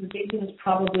changes. The big thing is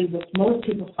probably what most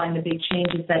people find the big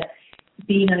change is that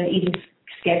being on an eating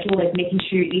schedule, like making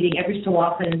sure you're eating every so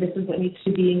often, and this is what needs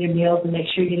to be in your meals, and make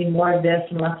sure you're getting more of this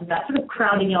and less of that, sort of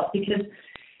crowding out, because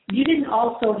you didn't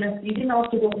also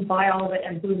go and buy all of it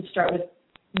and boom, start with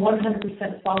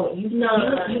 100% follow it. You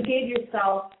gave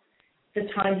yourself the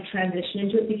time to transition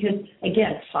into it because,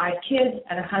 again, 5 kids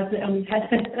and a husband, and we've had,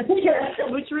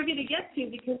 which we're going to get to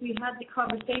because we had the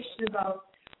conversation about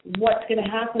what's going to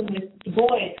happen with the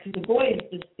boys, because the boys,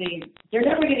 they're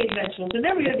never getting vegetables, they're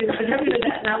never going to do this, they're never going to do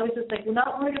that. And I was just like, we're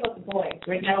not worried about the boys.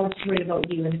 Right now, we're just worried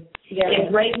about you. And if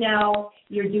right now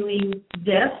you're doing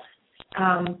this,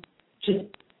 just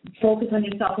focus on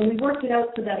yourself. And we worked it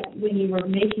out so that when you were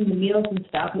making the meals and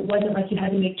stuff, it wasn't like you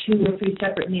had to make 2 or 3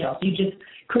 separate meals. You just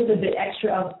cooked a bit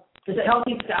extra of the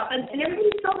healthy stuff, and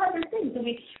everybody still had their things. And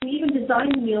we even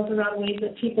designed the meals around ways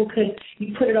that you put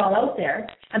it all out there,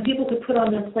 and people could put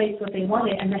on their plates what they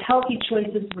wanted, and the healthy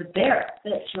choices were there.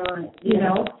 That's right. You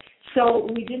know? So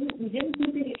we didn't do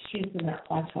big extremes in that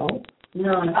plateau.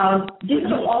 No. This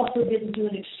also didn't do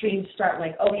an extreme start,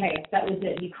 like, okay, that was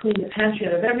it. You cleaned the pantry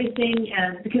out of everything,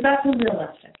 and because that's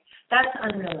unrealistic.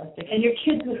 And your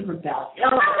kids would have rebelled.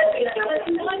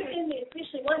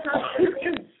 Especially one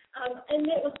husband. And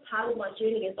that was part of my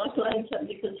journey as I learned him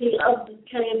because he loves his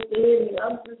canned food, he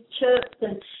loves his chips,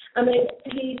 and I mean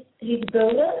he's a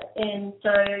builder, and so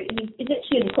he's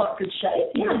actually in quite good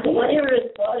shape. Yeah, whatever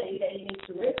his body that he needs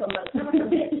to work on, but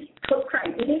cook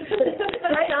crazy.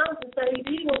 Great arms, and so he's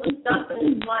eating all this stuff,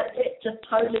 and it's like it just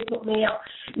totally put me out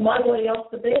my body off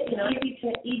the bed.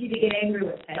 Easy to get angry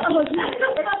with. Oh,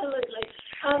 absolutely.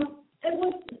 It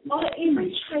was every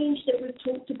change that we've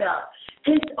talked about.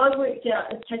 I worked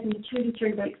out it's taken me 2 to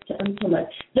 3 weeks to implement.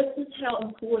 This is how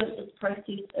important this process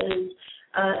is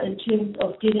in terms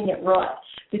of getting it right,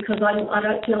 because I don't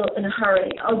feel in a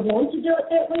hurry. I want to do it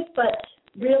that week, but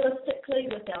realistically,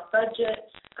 with our budget,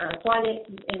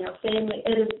 finances, and our family,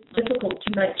 it is difficult to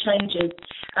make changes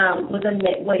within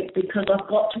that week because I've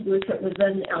got to work it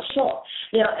within our shop.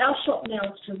 Now, our shop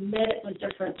now is dramatically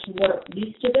different to what it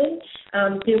used to be.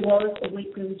 There was a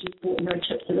week where we just bought no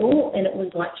chips at all, and it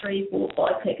was like 3, 4,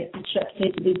 5 packets of chips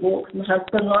had to be bought because my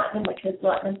husband liked them, my kids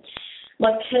liked them.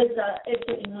 My kids are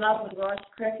absolutely in love with rice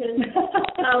crackers.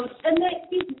 And they're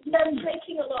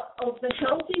taking a lot of the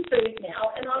healthy food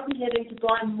now, and I'm having to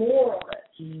buy more of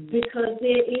it because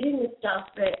they're eating the stuff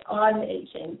that I'm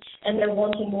eating, and they're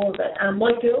wanting more of it.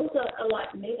 My girls are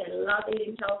like me. They love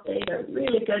eating healthy. They're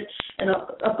really good. And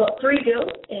I've got 3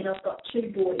 girls, and I've got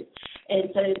 2 boys.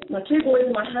 And so my 2 boys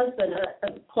and my husband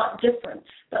are quite different,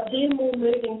 but they're more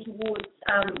moving towards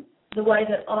the way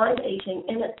that I'm eating,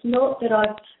 and it's not that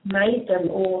I've made them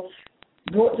or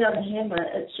brought down the hammer.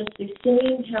 It's just they're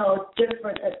seeing how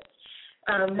different it's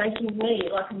making me.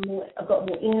 Like I've got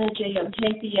more energy, I'm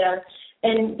happier,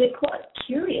 and they're quite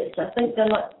curious. I think they're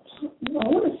like, I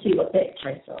want to see what that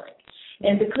tastes like.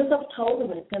 And because I've told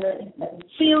them it's going to make them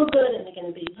feel good, and they're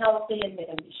going to be healthy, and they're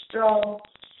going to be strong,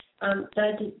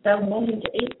 they're wanting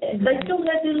to eat that. They still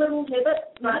have their little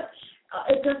habits, but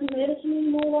it doesn't matter to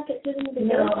me anymore like it did in the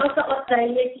beginning. No. I felt like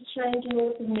they had to change in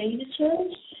order for me to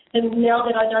change. And now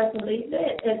that I don't believe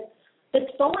that,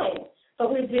 it's fine.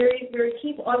 But we're very, very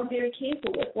careful. I'm very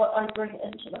careful with what I bring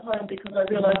into the home because I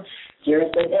realise,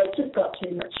 seriously, that's just got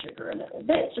too much sugar in it.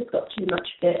 That's just got too much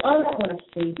fat. I don't want to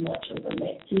feed much of them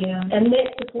that. Yeah. And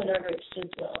that's the point I reached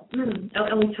as well.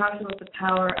 And we talked about the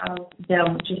power of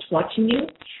them just watching you.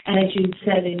 And as you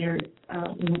said in your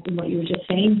in what you were just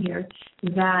saying here,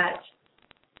 that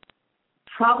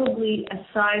probably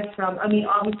aside from,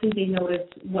 obviously they notice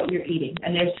what you're eating,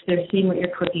 and they're seeing what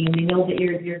you're cooking, and they know that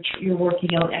you're working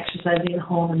out, exercising at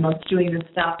home, and loves doing this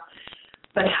stuff.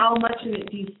 But how much of it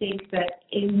do you think that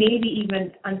maybe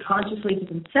even unconsciously to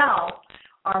themselves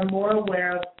are more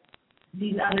aware of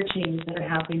these other changes that are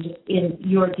happening just in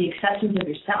the acceptance of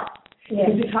yourself?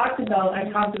 Because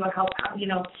I talked about how,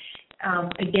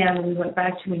 again, when we went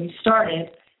back to when you started,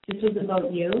 this was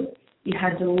about you. You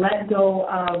had to let go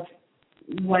of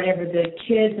whatever the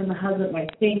kids and the husband might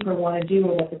think or want to do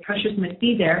or what the pressures might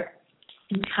be there,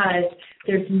 because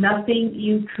there's nothing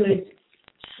you could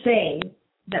say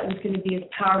that was going to be as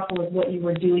powerful as what you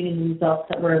were doing and the results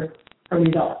that were a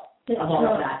result of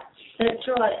all of that. That's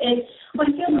right. And I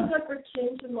feel like I've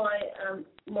returned to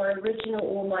my original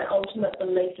or my ultimate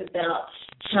belief about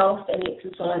health and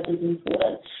exercise is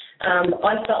important.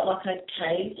 I felt like I'd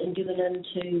caved and given in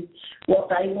to what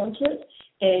they wanted,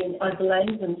 and I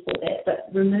blame them for that. But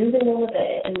removing all of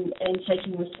that and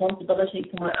taking responsibility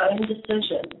for my own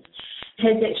decisions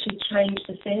has actually changed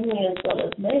the family as well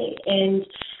as me. And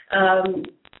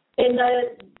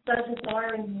they're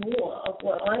desiring more of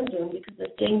what I'm doing because they're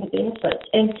seeing the benefits.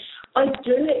 And I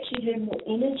do actually have more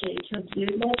energy to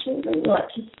observe my children, like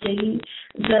to see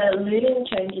the learning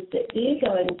changes that they're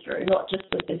going through, not just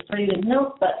with their food and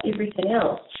health, but everything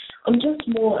else. I'm just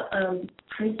more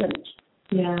present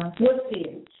with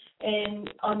them. And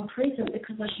I'm present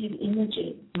because I have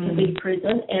energy to be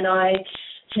present, and I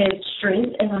have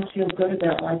strength, and I feel good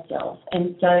about myself.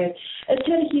 And so it's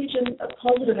had a huge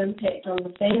positive impact on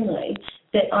the family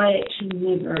that I actually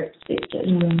never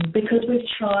expected, because we've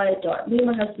tried diet. Me and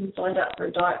my husband signed up for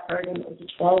a diet program. It was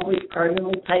a 12-week program.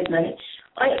 We paid money.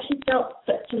 I actually felt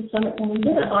sick to the stomach when we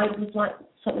did it. I was like,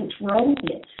 something's wrong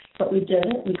here. But we did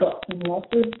it. We got some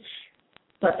losses,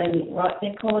 but they went right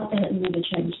back on, and it never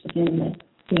changed the family.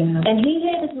 Yeah. And he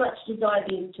had as much desire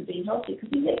then to be healthy because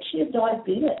he's actually a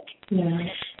diabetic. Yeah.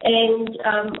 And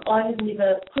I have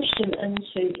never pushed him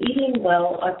into eating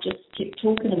well. I've just kept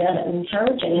talking about it and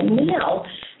encouraging him. And now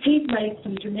he's made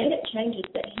some dramatic changes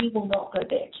that he will not go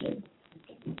back to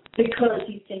because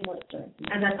he's seen what it's doing.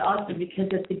 And that's awesome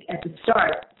because at the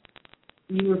start,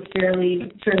 you were fairly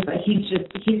but he's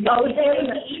always going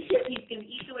to eat it. He's going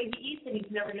to eat the way he eats, and he's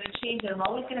never going to change it. I'm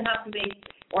always going to have to make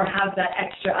or have that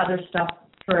extra other stuff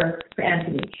for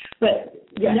Anthony. But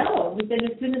no, within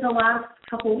as soon as the last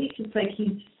couple of weeks, it's like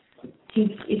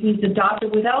he's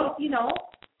adopted without,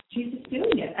 Jesus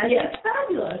doing it. And it's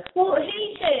fabulous. Well,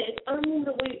 he had only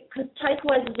the week, because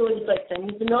takeaways is always a big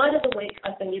thing. The night of the week,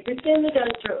 I think every family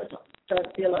goes through it,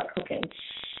 don't feel like cooking.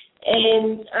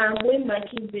 And we're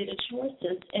making better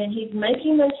choices, and he's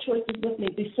making those choices with me.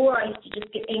 Before, I used to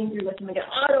just get angry with him and go,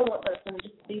 I don't want this, and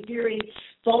just be very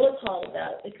volatile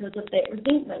about it because of that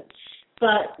resentment.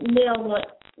 But now,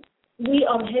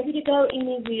 I'm happy to go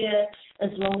anywhere as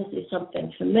long as there's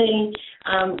something for me.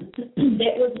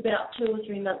 That was about 2 or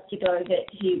 3 months ago that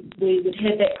we would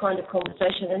have that kind of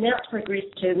conversation, and now it's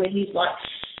progressed to where he's like,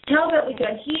 how about we go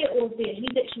here or there?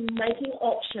 He's actually making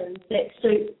options that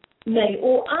suit me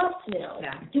or us now.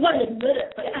 Yeah. He won't admit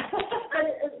it, but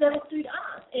that'll suit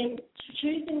us. And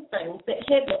choosing things that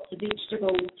have lots of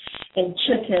vegetables and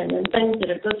chicken and things that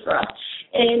are good for us.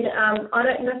 And I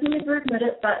don't know if he'll ever admit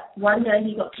it, but one day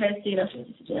he got KFC and I said,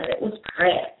 that was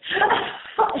crap.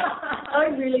 I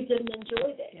really didn't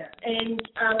enjoy that. Yeah. And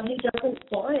he doesn't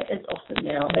buy it as often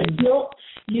now. It's not,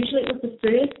 usually it was the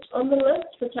first on the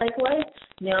list for takeaway.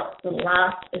 Now it's the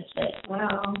last is that.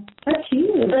 Wow. That's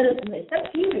huge. That's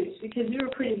huge because we were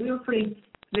pretty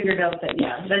figured out that,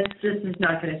 this is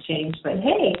not going to change. But,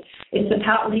 hey, it's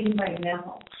about leaving right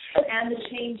now and the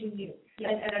change in you. Yeah.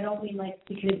 And I don't mean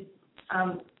because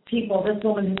this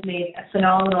woman has made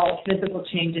phenomenal physical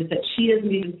changes that she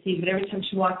doesn't even see, but every time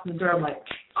she walks in the door, I'm like,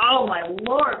 oh, my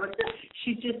Lord.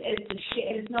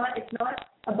 It's not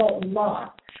about loss.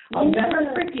 I'll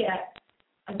never forget,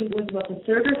 I think it was about the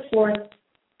third or fourth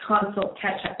consult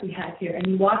catch-up we had here, and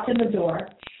you walked in the door,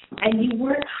 and you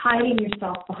weren't hiding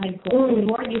yourself behind clothes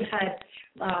anymore. You had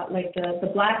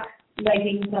the black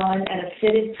leggings on and a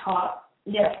fitted top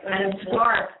and a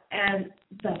scarf and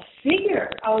the figure.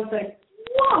 I was like,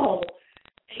 whoa.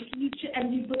 But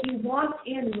you walked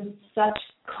in with such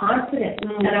confidence,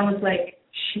 and I was like,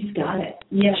 she's got it.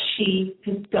 Yes, she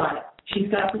has got it. She's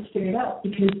got this figured out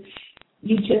because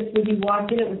when you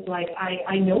walked in, it was like,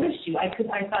 I noticed you. I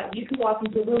thought you could walk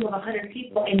into a room of 100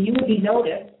 people and you would be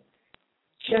noticed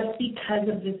just because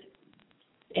of this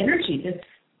energy,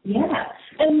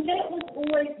 and that was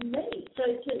always me. So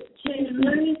to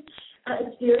lose,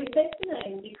 it's very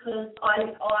fascinating because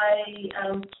I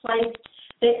placed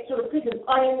that sort of presence.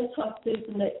 I am the type of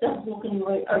person that does walk in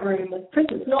a room with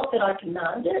presence. Not that I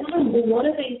command it or want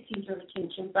to be a centre of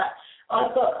attention, but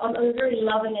I'm a very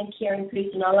loving and caring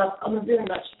person. I'm a very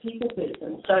much people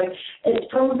person. So it's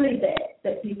probably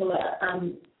that people are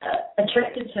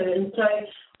attracted to. And so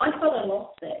I felt I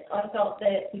lost that. I felt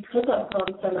that because I've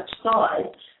grown so much size,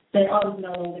 that I was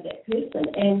no longer that person.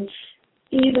 And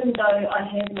even though I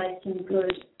have made some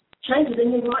good changes,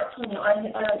 and you're right, Tonya, I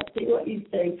don't see what you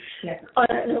see. Yeah. I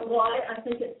don't know why. I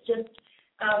think it's just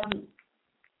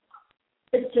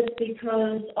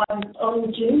because I'm on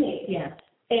the journey. Yeah.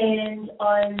 And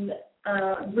I'm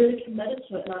really committed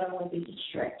to it, and I don't want to be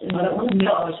distracted. I don't want to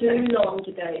stop too long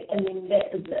to go, and then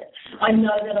that is it. I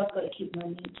know that I've got to keep my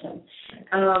momentum.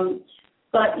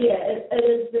 But, it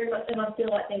is very much, and I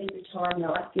feel like that every time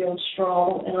now. I feel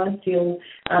strong, and I feel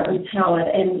empowered,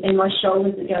 and my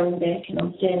shoulders are going back, and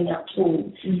I'm standing up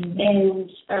tall. Mm-hmm.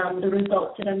 And the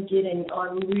results that I'm getting,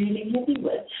 I'm really happy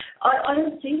with. I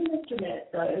don't see them as dramatic,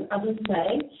 though, others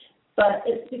may. But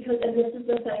it's because, and this is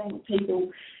the thing,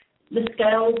 people, the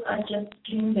scales are just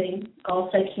can be, I'll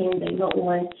say can be, not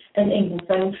always, an evil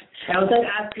thing. I was going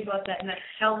to ask you about that, and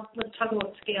let's talk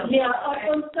about scales. Yeah,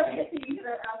 I'm so happy you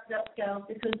asked about scales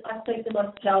because I think the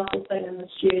most powerful thing in this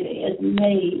journey is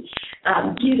me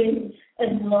getting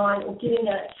in line or getting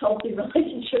a healthy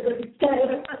relationship with the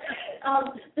scales.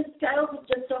 The scales are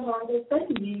just a horrible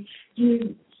thing.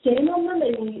 You stand on them,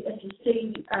 and if you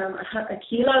see a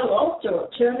kilo lost or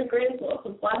 200 grams lost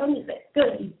or 500, that's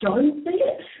good. If you don't see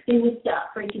it, then you start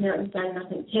freaking out and saying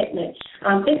nothing's happening.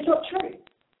 That's not true.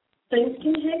 Things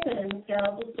can happen, and the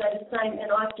scales will stay the same.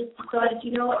 And I've just decided,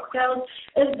 you know what, scales,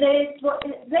 if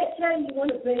that's how you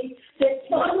want to be, that's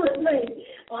fine with me.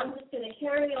 I'm just going to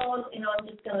carry on, and I'm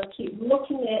just going to keep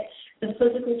looking at the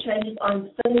physical changes.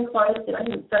 I'm fitting clothes that I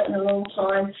haven't fit in a long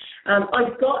time.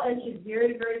 I got into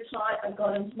very, very tight. I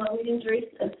got into my wedding dress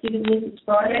at 7 years. It's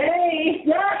Friday. Hey!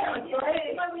 Yeah, I got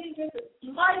into my wedding dress. It's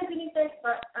tight as anything,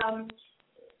 but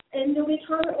and there'll be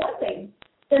time it won't be.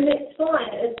 And that's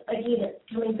fine. It's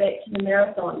coming back to the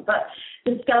marathon. But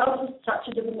the scales was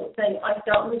such a difficult thing. I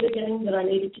felt in the beginning that I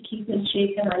needed to keep in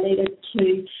check and I needed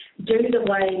to do the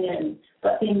weighing in.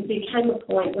 But then there came a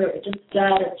point where it just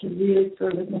started to really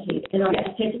screw with my head. And I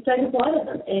just had to say goodbye to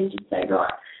them and just say,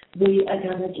 right, we are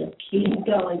going to just keep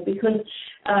going. Because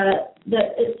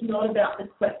it's not about the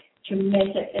quick,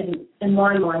 dramatic, in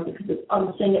my mind, because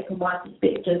I'm seeing it from my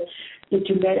perspective, the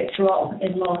dramatic drop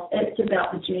and loss. It's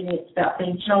about the journey. It's about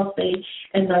being healthy,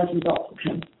 and those results will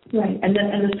come. Right. And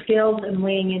the scales and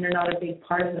weighing in are not a big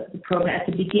part of the program. At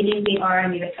the beginning, they are. I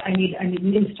need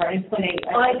to start implementing.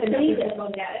 I need to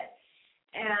look at it.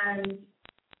 And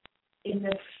in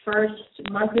the first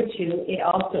month or two,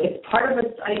 it's part of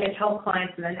it. I tell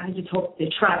clients, and I just hope they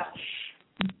trust.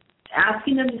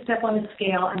 Asking them to step on the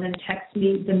scale and then text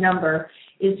me the number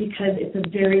is because it's a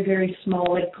very, very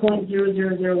small, like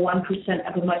 0.0001%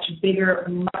 of a much bigger,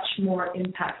 much more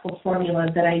impactful formula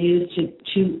that I use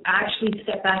to actually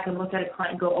step back and look at a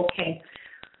client and go, okay,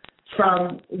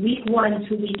 from week 1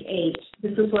 to week 8,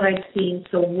 this is what I've seen.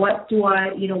 So what do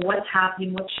what's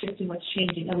happening, what's shifting, what's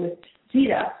changing? And with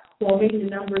Zeta, well, maybe the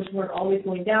numbers weren't always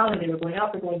going down, and they were going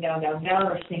up or going down,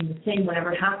 or staying the same,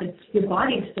 whatever happened. Your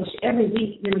body is still, every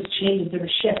week there was changes, there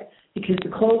was shifts, because the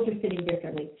clothes are fitting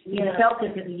differently. You felt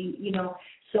differently,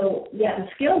 So, yeah, the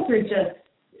skills are just,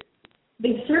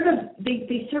 they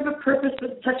serve a purpose,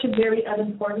 but such a very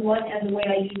unimportant one, and the way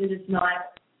I use it is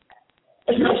not.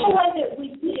 It's not the way that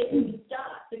we see it when we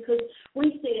start, because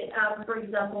we see it, for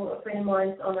example, a friend of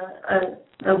mine's on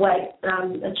a weight,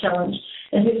 a challenge,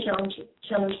 and her challenge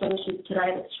finishes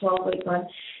today, it's 12-week one,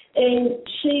 and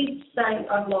she's saying,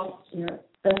 I've lost,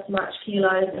 this much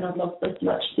kilos, and I've lost this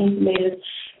much centimetres,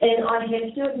 and I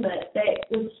have to admit that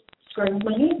was screwing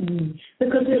my head,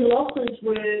 because her losses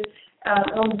were,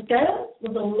 on the scale,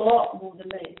 was a lot more than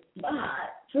me,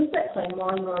 but physically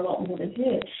mine were a lot more than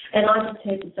her, and I just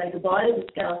had to say goodbye to the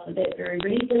scale for that very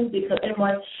reason, because,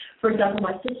 for example,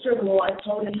 my sister-in-law, I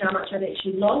told her how much I'd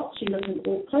actually lost. She lives in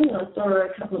Auckland, and I saw her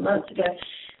a month ago,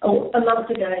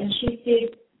 and she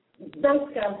said, those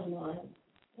scales are lying.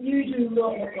 You do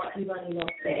not look like you've only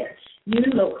lost that. You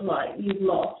look like you've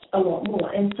lost a lot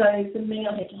more. And so for me,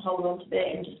 I had to hold on to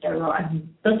that and just go, right,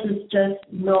 this is just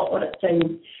not what it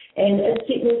seems. And it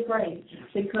set me free,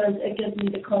 because it gives me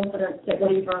the confidence that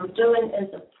whatever I'm doing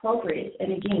is a progress.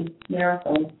 And again,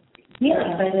 marathon. Yeah,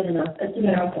 I say that enough. It's a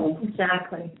marathon.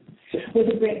 Exactly. With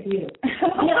a great view.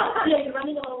 You're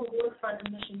running along the waterfront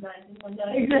in Mission Bay. You're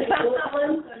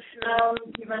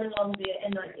running along there,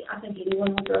 and I think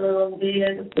anyone would run along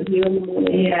there, just the view in the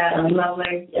morning. Yeah,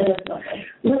 lovely. It is lovely.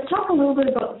 Let's talk a little bit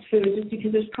about the food, just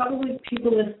because there's probably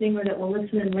people listening or that will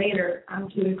listen in later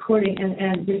to the recording,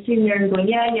 and they're sitting there and going,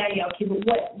 yeah, okay, but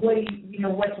what do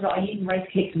what's it all? I'm eating rice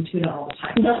cakes and tuna all the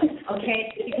time.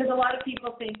 Okay? Because a lot of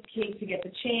people think cakes to get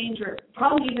the change, or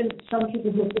probably even some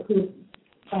people who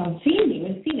seen you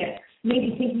and seen it,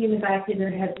 maybe thinking in the back of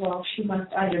their head, well, she must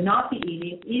either not be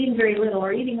eating very little,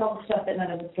 or eating all the stuff that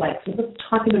none of us like. So let's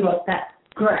talk about that.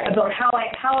 Great. About how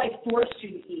I forced you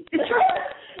to eat. That's right.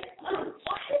 I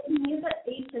have never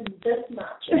eaten this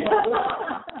much in my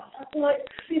life. Like,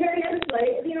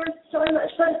 seriously, there is so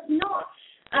much, but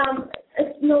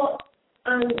it's not,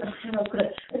 how do I put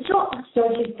it? It's not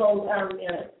surgical,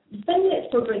 the thing that's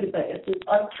probably the biggest is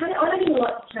I don't even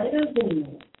like potatoes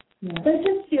anymore. Yeah. They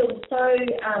just feel so,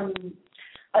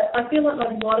 I feel like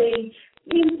my body,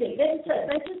 empty. That's it.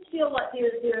 They just feel like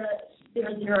they're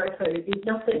a zero food. There's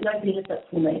no benefit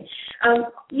for me.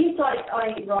 Yes,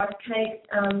 I eat rice cakes,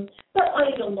 but I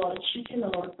eat a lot of chicken, a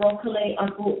lot of broccoli. I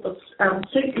bought this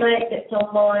soup mate that's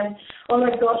online. Oh my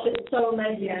gosh, it's so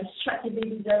amazing. You just chuck your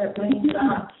veggies in it, brings it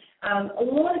up. A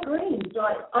lot of greens.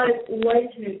 I've always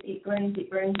heard eat greens.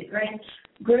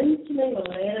 Greens to me were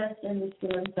lettuce and the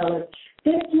spinach salad.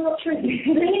 That's not true.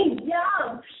 Greens,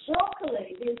 yum,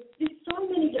 broccoli. There's so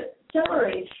many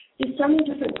celery. There's so many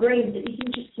different greens that you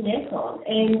can just snack on.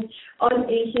 And I'm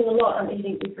eating a lot. I'm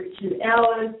eating every 2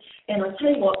 hours. And I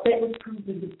tell you what, that was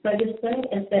probably the biggest thing,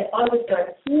 is that I would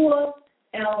go 4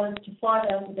 hours to 5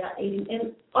 hours without eating.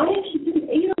 And I actually didn't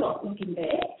eat a lot looking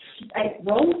back. Just ate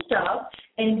wrong stuff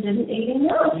and didn't eat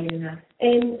enough. Yeah.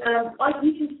 And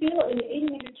you can feel it when you're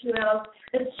eating every 2 hours.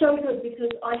 It's so good, because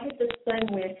I had this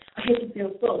thing where I had to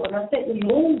feel full. And I think we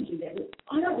all do that.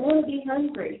 I don't want to be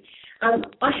hungry. I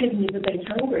have never been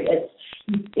hungry. It's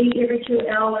you eat every 2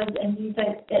 hours, and you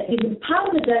think, even part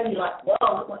of the day you're like,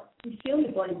 wow, you feel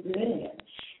your body burning it.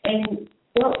 And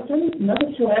well, it's only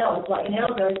another 2 hours. Like an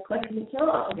hour goes quick, and you tell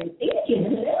I'm going to eat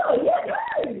again in an hour.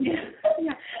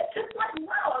 Yeah. It's like,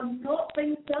 wow, I'm not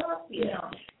being starved yet.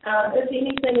 If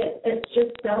anything, it's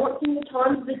just balancing the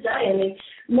times of the day. I mean,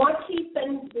 my key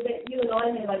things that you and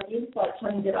I have identified,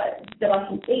 Tonya, that I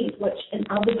can eat, which in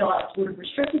other diets would have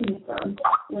restricted me from,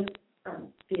 was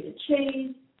feta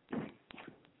cheese.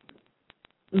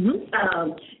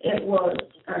 Mm-hmm. It was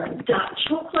dark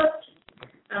chocolate.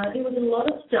 There was a lot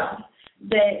of stuff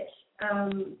that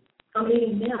I'm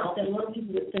eating now that a lot of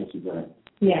people would think you weren't.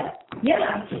 Yeah,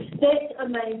 that's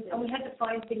amazing. And we had to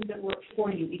find things that worked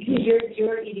for you, because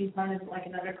your eating plan isn't like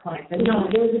another client. But no,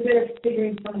 there was a bit of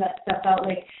figuring some of that stuff out,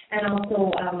 and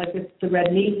also like with the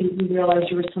red meat, you realized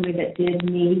you were somebody that did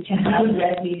need to have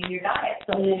red meat in your diet.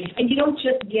 So, and you don't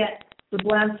just get the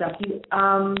bland stuff.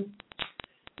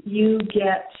 You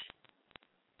get.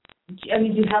 I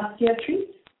mean, do you have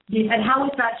treats? And how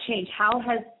has that changed? How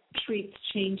has treats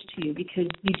changed to you? Because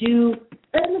you do.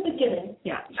 In the beginning,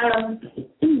 yeah.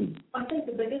 I think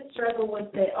the biggest struggle was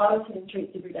that I was having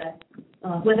treats every day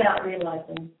without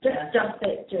realizing. Just stuff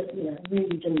that just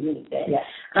really didn't need that. Yeah.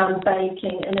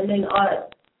 Baking, and then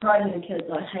pregnant kids,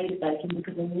 I hated baking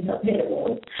because I knew how bad it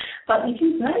was. But you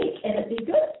can bake and it'd be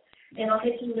good. And I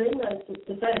had to learn those sorts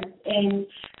of things. And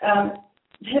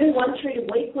having one treat a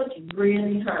week was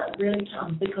really hard, really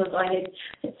tough, because I had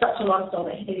such a lifestyle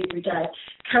that I had every day.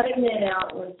 Cutting that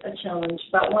out was a challenge.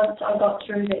 But once I got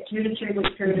through that 2 to 3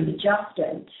 week period of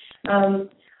adjusting,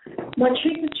 my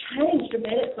treats have changed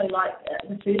dramatically. Like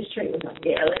the first treat was like,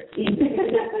 yeah, let's eat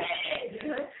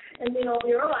it. And then I'll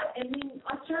be all right. And then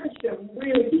I started to feel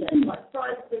really sick. Like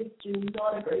fried foods do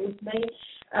not agree with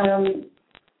me.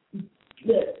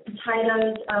 The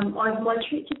potatoes, my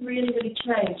treats have really, really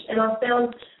changed. And I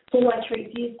found for my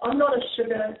treats, yes, I'm not a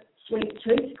sugar sweet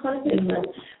tooth kind of person,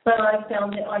 but I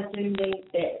found that I do need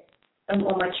that on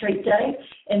my treat day.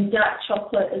 And dark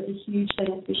chocolate is a huge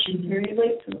thing, especially period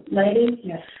week for ladies.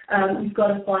 Yeah. You've got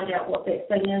to find out what that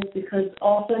thing is, because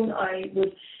often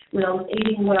when I was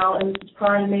eating well, and this is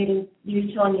prior to meeting you,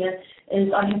 Tonya, is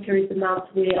I had periods of months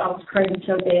where I was craving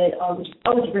so bad, I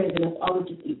was ravenous, I would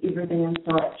just eat everything in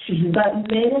sight. Mm-hmm. But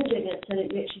managing it so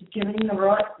that you're actually giving the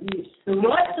right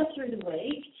stuff through the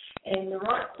week, and the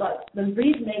right, like the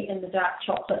red meat and the dark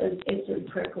chocolate is absolutely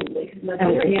critical because my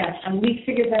dairy. Yeah, and we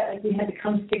figured that, like, we had to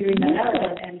come figuring that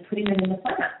out and putting them in the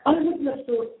plant. I wouldn't have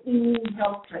thought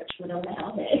health coach would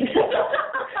allow that.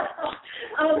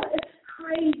 It's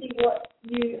crazy what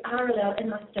you are allowed,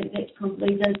 and I think that's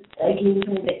probably again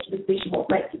coming back to the question, what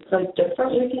makes it so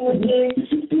different working with you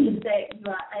is that you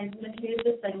are able to hear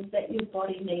the things that your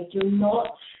body needs. You're not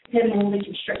having all these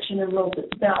restrictions and rules.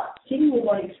 It's about setting your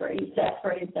body free, set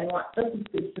free, and saying, like, this is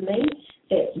good for me,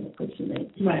 that's not good for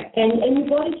me. Right. And your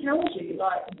body tells you,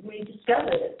 like we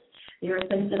discovered it. There are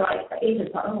things that I eat, it's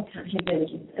like, oh, I can't have that.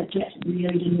 It just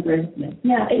really didn't agree with me.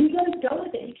 Yeah, and you've got to go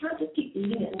with it. You can't just keep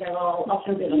eating it and go, oh, I'll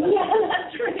feel better. Yeah,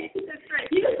 that's right. That's right.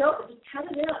 You just go, just cut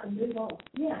it out and move on.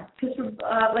 Yeah, because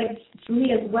for me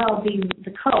as well, being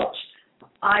the coach,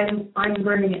 I'm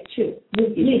learning it too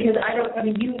with you, because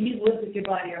you've lived with your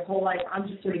body your whole life. I'm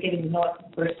just sort of getting to know it for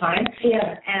the first time.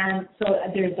 Yeah. And so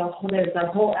there's a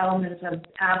whole element of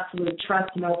absolute trust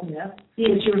and openness,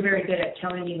 which you were very good at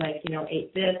telling me, like,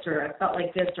 ate this, or I felt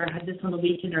like this, or I had this on the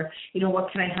weekend, or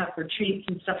what can I have for treats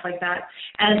and stuff like that.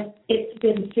 And it's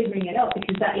been figuring it out,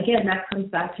 because that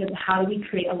comes back to how do we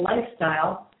create a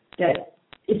lifestyle that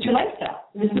is your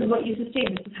lifestyle. This is what you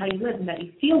sustain. This is how you live, and that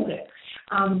you feel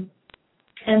good.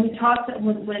 And we talked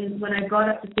when I brought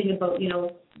up the thing about,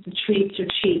 the treats or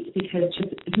cheats, because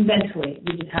just mentally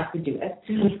we just have to do it.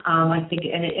 Mm-hmm. I think,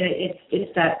 and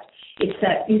it's that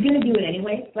you're going to do it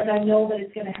anyway, but I know that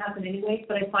it's going to happen anyway.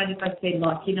 But I find if I say,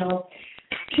 look,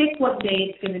 pick what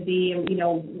day it's going to be, and,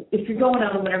 if you're going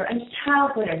out or whatever, and just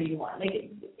have whatever you want.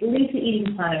 Like, leave the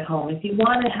eating plan at home. If you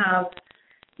want to have,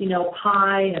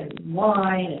 pie and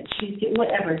wine and cheesecake,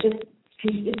 whatever, just,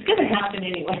 it's going to happen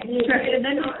anyway. Right? And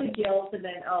then it's the guilt, and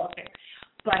then, okay.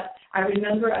 But I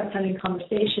remember us having a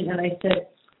conversation, and I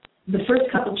said, the first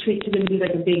couple treats are going to be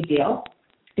like a big deal,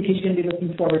 because you're going to be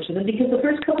looking forward to them. Because the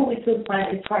first couple weeks of the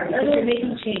plan is hard, because you're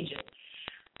making changes.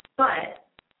 But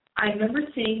I remember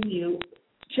saying to you,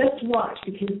 just watch,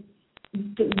 because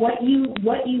what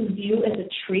you view as a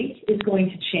treat is going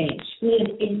to change.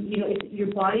 And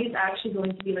your body is actually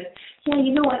going to be like, yeah,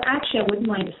 you know what, actually I wouldn't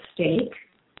mind a steak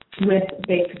with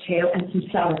baked potato and some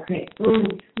sour cream,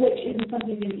 which isn't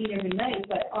something you eat every night,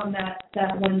 but on that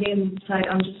one day when you decide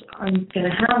I'm going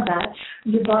to have that,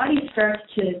 your body starts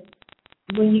to,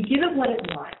 when you give it what it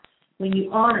wants, when you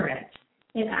honor it,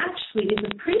 it actually is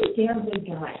a pretty damn good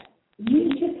guide.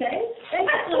 You just say?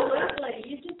 Absolutely.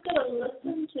 You just got to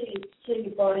listen to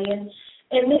your body, and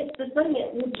that's the thing,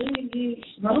 it will do you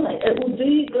right. It will do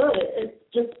you good. It's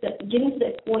just getting to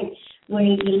that point where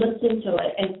you listen to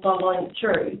it and following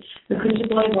through, because your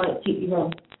body won't keep you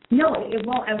wrong. No, it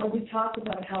won't. And when we talk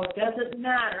about how it doesn't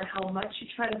matter how much you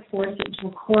try to force it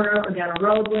into a corner or down a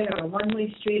roadway or a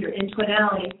one-way street or into an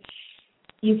alley,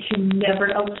 you can never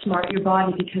outsmart your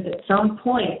body, because at some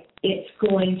point it's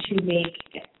going to make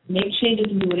changes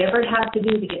and do whatever it has to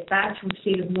do to get back to a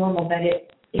state of normal that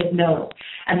it knows.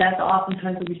 And that's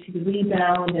oftentimes when we see the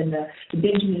rebound and the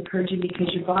binging and purging,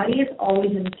 because your body is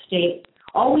always in a state,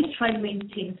 always trying to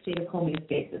maintain a state of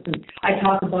homeostasis. And I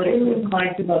talk about it with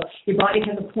clients about your body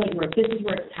has a point where this is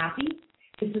where it's happy,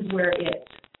 this is where it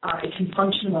can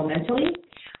function well mentally,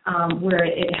 where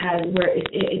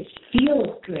it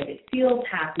feels good, it feels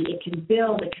happy, it can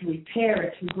build, it can repair,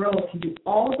 it can grow, it can do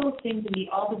all those things and meet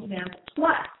all the demands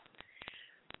plus.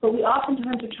 But we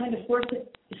oftentimes are trying to force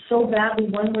it so badly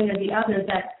one way or the other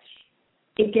that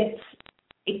it's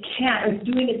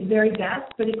doing its very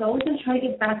best, but it's always going to try to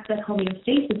get back to that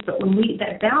homeostasis,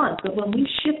 that balance. But when we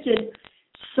shifted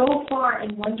so far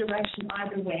in one direction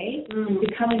either way,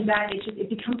 you're coming back, it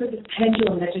becomes like this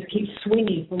pendulum that just keeps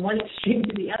swinging from one extreme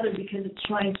to the other because it's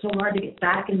trying so hard to get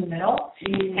back in the middle.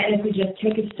 And if we just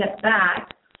take a step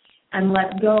back and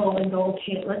let go and go,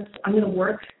 okay, I'm going to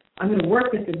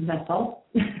work with this vessel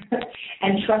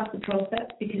and trust the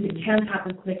process, because it can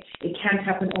happen quick, it can't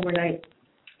happen overnight.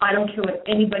 I don't care what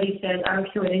anybody says. I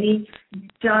don't care what any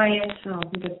diet, I'm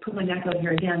going to put my neck out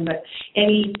here again, but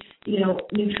any,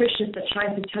 nutritionist that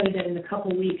tries to tell you that in a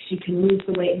couple of weeks you can lose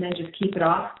the weight and then just keep it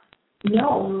off.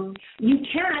 No. You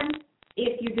can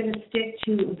if you're going to stick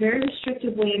to a very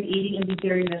restrictive way of eating and be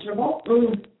very miserable.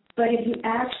 But if you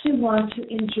actually want to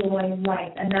enjoy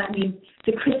life, and that means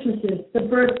the Christmases, the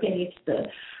birthdays,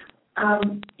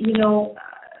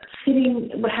 sitting,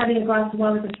 having a glass of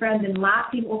wine with a friend and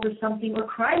laughing over something or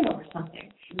crying over something,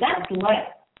 that's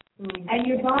life. And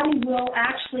your body will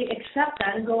actually accept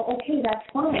that and go, okay, that's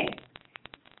fine,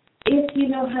 if you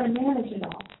know how to manage it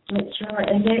all. That's right,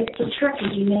 and that's the trick,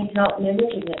 is you need help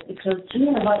managing it, because,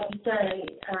 like you say,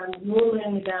 you're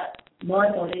learning about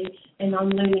my body and I'm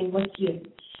learning with you.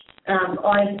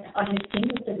 I have seen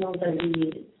the signals over the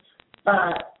years,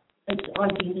 but it's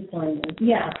identifying them.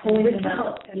 Yeah, pulling them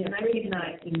out and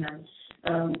recognizing them.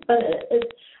 But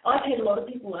I've had a lot of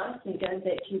people ask me, going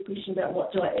back to your question about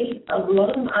what do I eat, a lot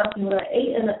of them ask me what I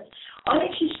eat, and I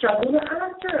actually struggle to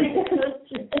answer it because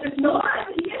it's not.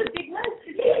 You get a big list.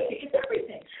 It's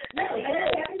everything. Really,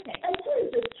 it's everything. And so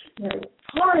it's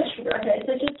porridge. Okay,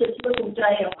 so just a typical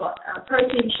day, I've got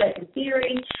protein shake with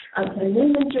berry, some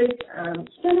lemon juice,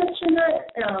 spinach in it.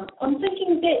 I'm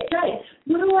thinking that day,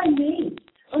 what do I need?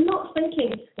 I'm not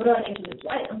thinking, what do I need to lose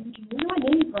weight? I'm thinking, what do I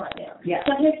need right now? Yeah.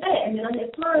 So I have that, and then I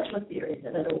have porridge with berries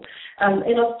in it all.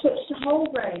 And I've switched to whole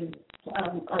grain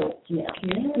oats now.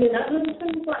 Other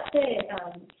things like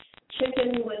that,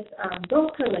 chicken with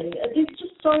broccoli. There's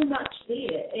just so much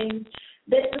there. And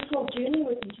that's this whole journey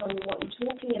with you, Tonya, what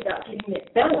you're talking about, getting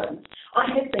that balance.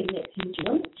 I have been that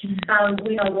pendulum.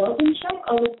 When I was in shape,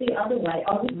 I was the other way.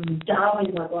 I was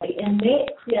starving my body, and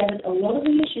that created a lot of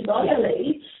the issues, I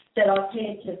believe, that I've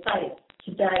had to face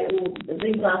today or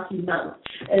these last few months,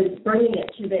 is bringing it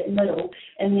to that middle.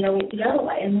 And then I went the other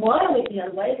way. And why I went the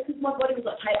other way is because my body was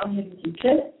like, hey, I'm having some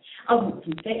kids. I want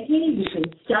some fat here. You've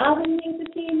been starving me for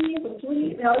 10 years or 20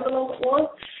 years, however long it was.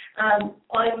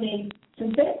 I need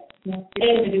some fat. Yeah.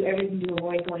 And to do everything to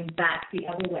avoid going back the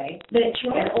other way. That's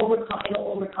right. It'll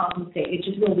overcompensate. It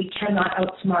just will. We cannot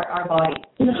outsmart our body.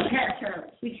 No,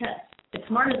 we can't. As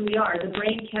smart as we are, the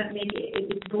brain can't make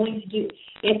it. It's going to do.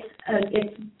 It's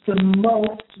the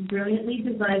most brilliantly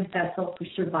designed vessel for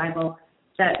survival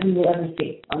that we will ever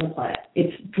see on the planet.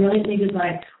 It's brilliantly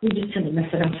designed. We just tend to mess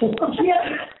it up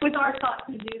with our thoughts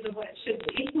and views of what it should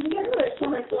be. It's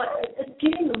almost like it's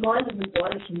getting the mind and the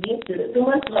body connected. It's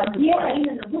almost like the brain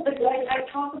and the body. I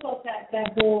talk about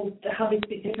that whole how they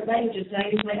speak different languages, and I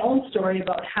use my own story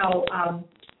about how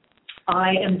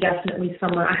I am definitely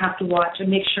someone I have to watch and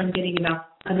make sure I'm getting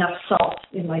enough salt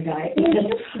in my diet,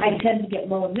 because I tend to get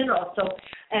low in minerals. So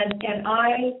and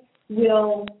I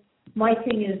will. My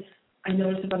thing is, I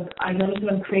notice if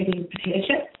I'm craving potato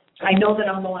chips, I know that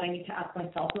I'm low and I need to ask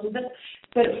myself a little bit.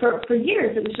 But for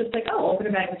years it was just like, oh, open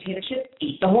a bag of potato chips,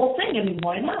 eat the whole thing. I mean,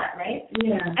 why not, right?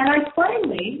 Yeah. And I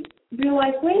finally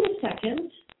realized, wait a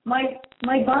second,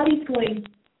 my body's going,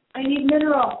 I need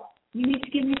mineral. You need to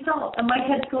give me salt. And my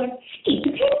head's going, eat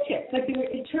potato chips. Like they were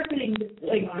interpreting,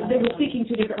 like they were speaking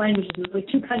two different languages. It was like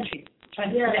two countries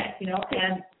trying to connect,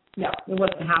 and no, it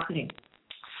wasn't happening.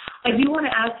 I do want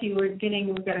to ask you,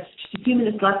 we've got a few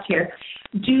minutes left here.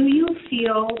 Do you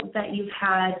feel that you've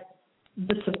had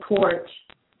the support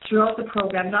throughout the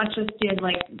program, not just in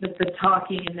like the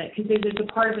talking and that, because there's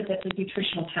a part of it that's a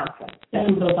nutritional counseling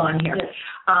that goes on here,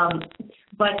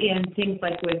 but in things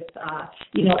like with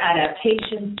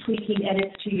adaptations, tweaking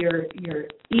edits to your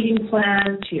eating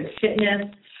plan, to your fitness,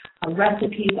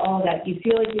 recipes, all that. Do you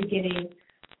feel like you're getting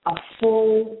a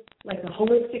full, like a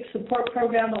holistic support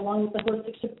program along with the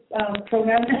holistic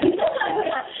program?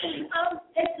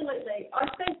 Absolutely. I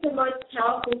think the most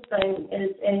powerful thing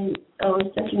is, and I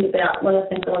was thinking about one of the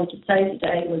things I wanted to say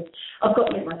today was, I've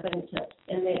got me at my fingertips,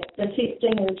 and the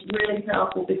testing is really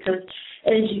powerful because,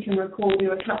 as you can recall,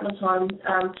 there were a couple of times,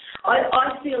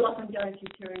 I feel like I'm going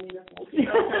through perimenopause.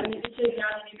 I need to do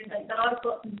down and everything, but I've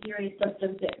got some serious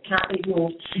symptoms that can't be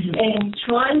ignored. And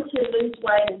trying to lose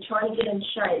weight and trying to get in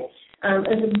shape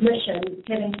is a mission,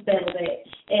 having to battle that.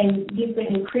 And you've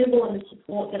been incredible in the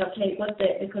support that I've had with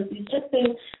that, because there's just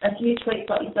been a few tweaks,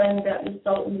 like you're saying about your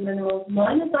salt and the minerals.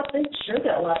 Mine is, I think,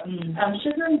 sugar. Like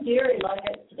sugar and dairy, like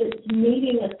it's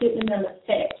needing a certain amount of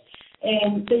fat.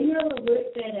 And being able to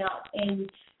work that out and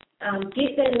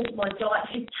get that into my diet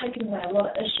has taken away a lot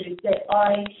of issues that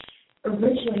I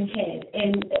originally had.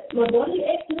 And my body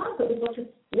acted up. It was like a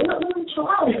little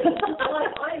child.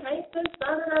 Like, I hate this,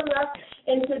 blah, blah, blah.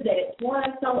 And so that's why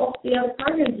I fell off the other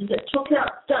programs, is it took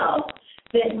out stuff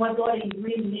that my body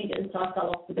really needed, and so I fell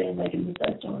off the bandwagon with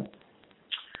those diets.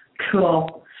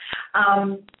 Cool.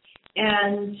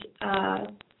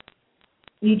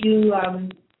 You do,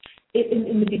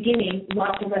 in the beginning,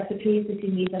 lots of recipes if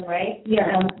you need them, right?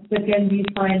 Yeah. But then you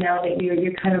find now that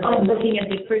you're kind of looking at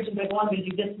the fridge and going, well, I'm going to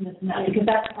do this and this and that, because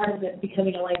that's part of it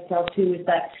becoming a lifestyle too, is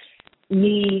that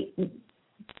me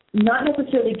not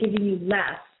necessarily giving you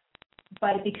less,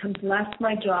 but it becomes less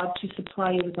my job to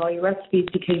supply you with all your recipes,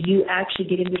 because you actually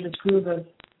get into this groove of,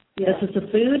 this is the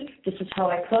food, this is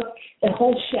how I cook, the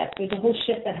whole shift. There's a whole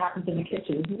shift that happens in the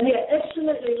kitchen. Yeah,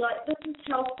 absolutely. Like, this is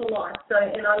health for life. So,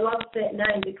 and I love that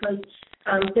name because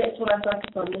that's what I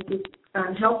focus on. This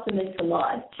is health for me for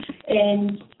life.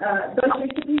 And those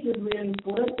recipes are really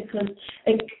important because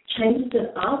it changes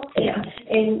it up.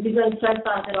 And there's only so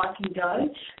far that I can go.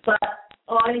 But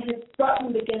I have, right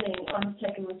from the beginning, I'm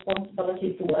taking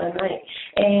responsibility for what I make.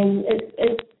 And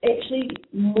it's actually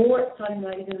more exciting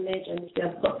than I even imagined to be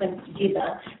able to put things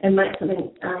together and make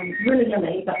something really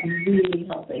yummy but really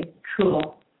healthy.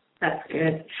 Cool. That's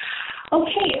good.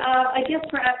 Okay, I guess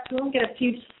we'll only get a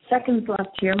few seconds left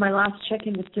here. My last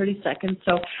check-in was 30 seconds.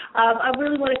 So I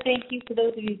really want to thank you for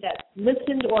those of you that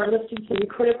listened or listened to the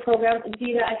recorded program. And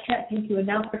Vita, I can't thank you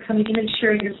enough for coming in and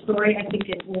sharing your story. I think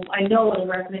I know it will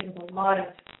resonate with a lot of,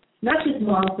 not just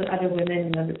moms, but other women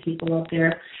and other people out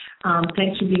there.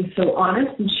 Thanks for being so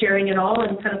honest and sharing it all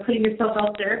and kind of putting yourself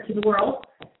out there to the world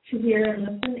to hear and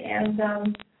listen.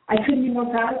 And I couldn't be more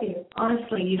proud of you.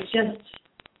 Honestly, you've just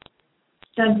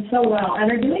done so well and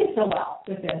are doing so well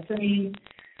with this. I mean,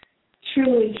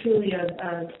 truly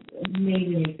an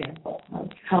amazing example of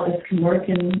how this can work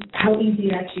and how easy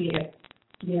it actually is.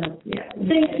 Yeah.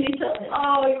 Thanks, Lisa.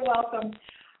 Oh, you're welcome.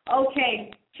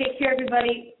 Okay, take care,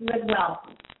 everybody. Live well.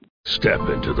 Step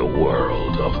into the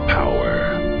world of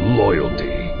power,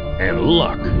 loyalty, and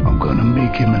luck. I'm gonna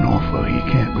make him an offer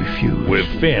he can't refuse. With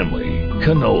family,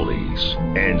 cannolis,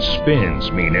 and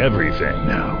spins mean everything.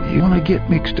 Now, you wanna get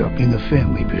mixed up in the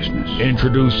family business.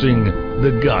 Introducing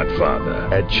The Godfather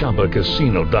at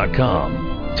ChumbaCasino.com.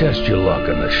 Test your luck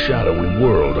in the shadowy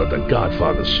world of The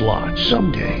Godfather slot.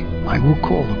 Someday, I will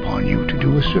call upon you to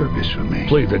do a service for me.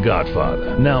 Play The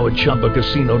Godfather, now at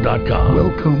ChumbaCasino.com.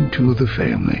 Welcome to the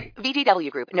family. VGW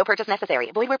Group. No purchase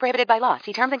necessary. Void where prohibited by law.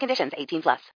 See terms and conditions. 18+.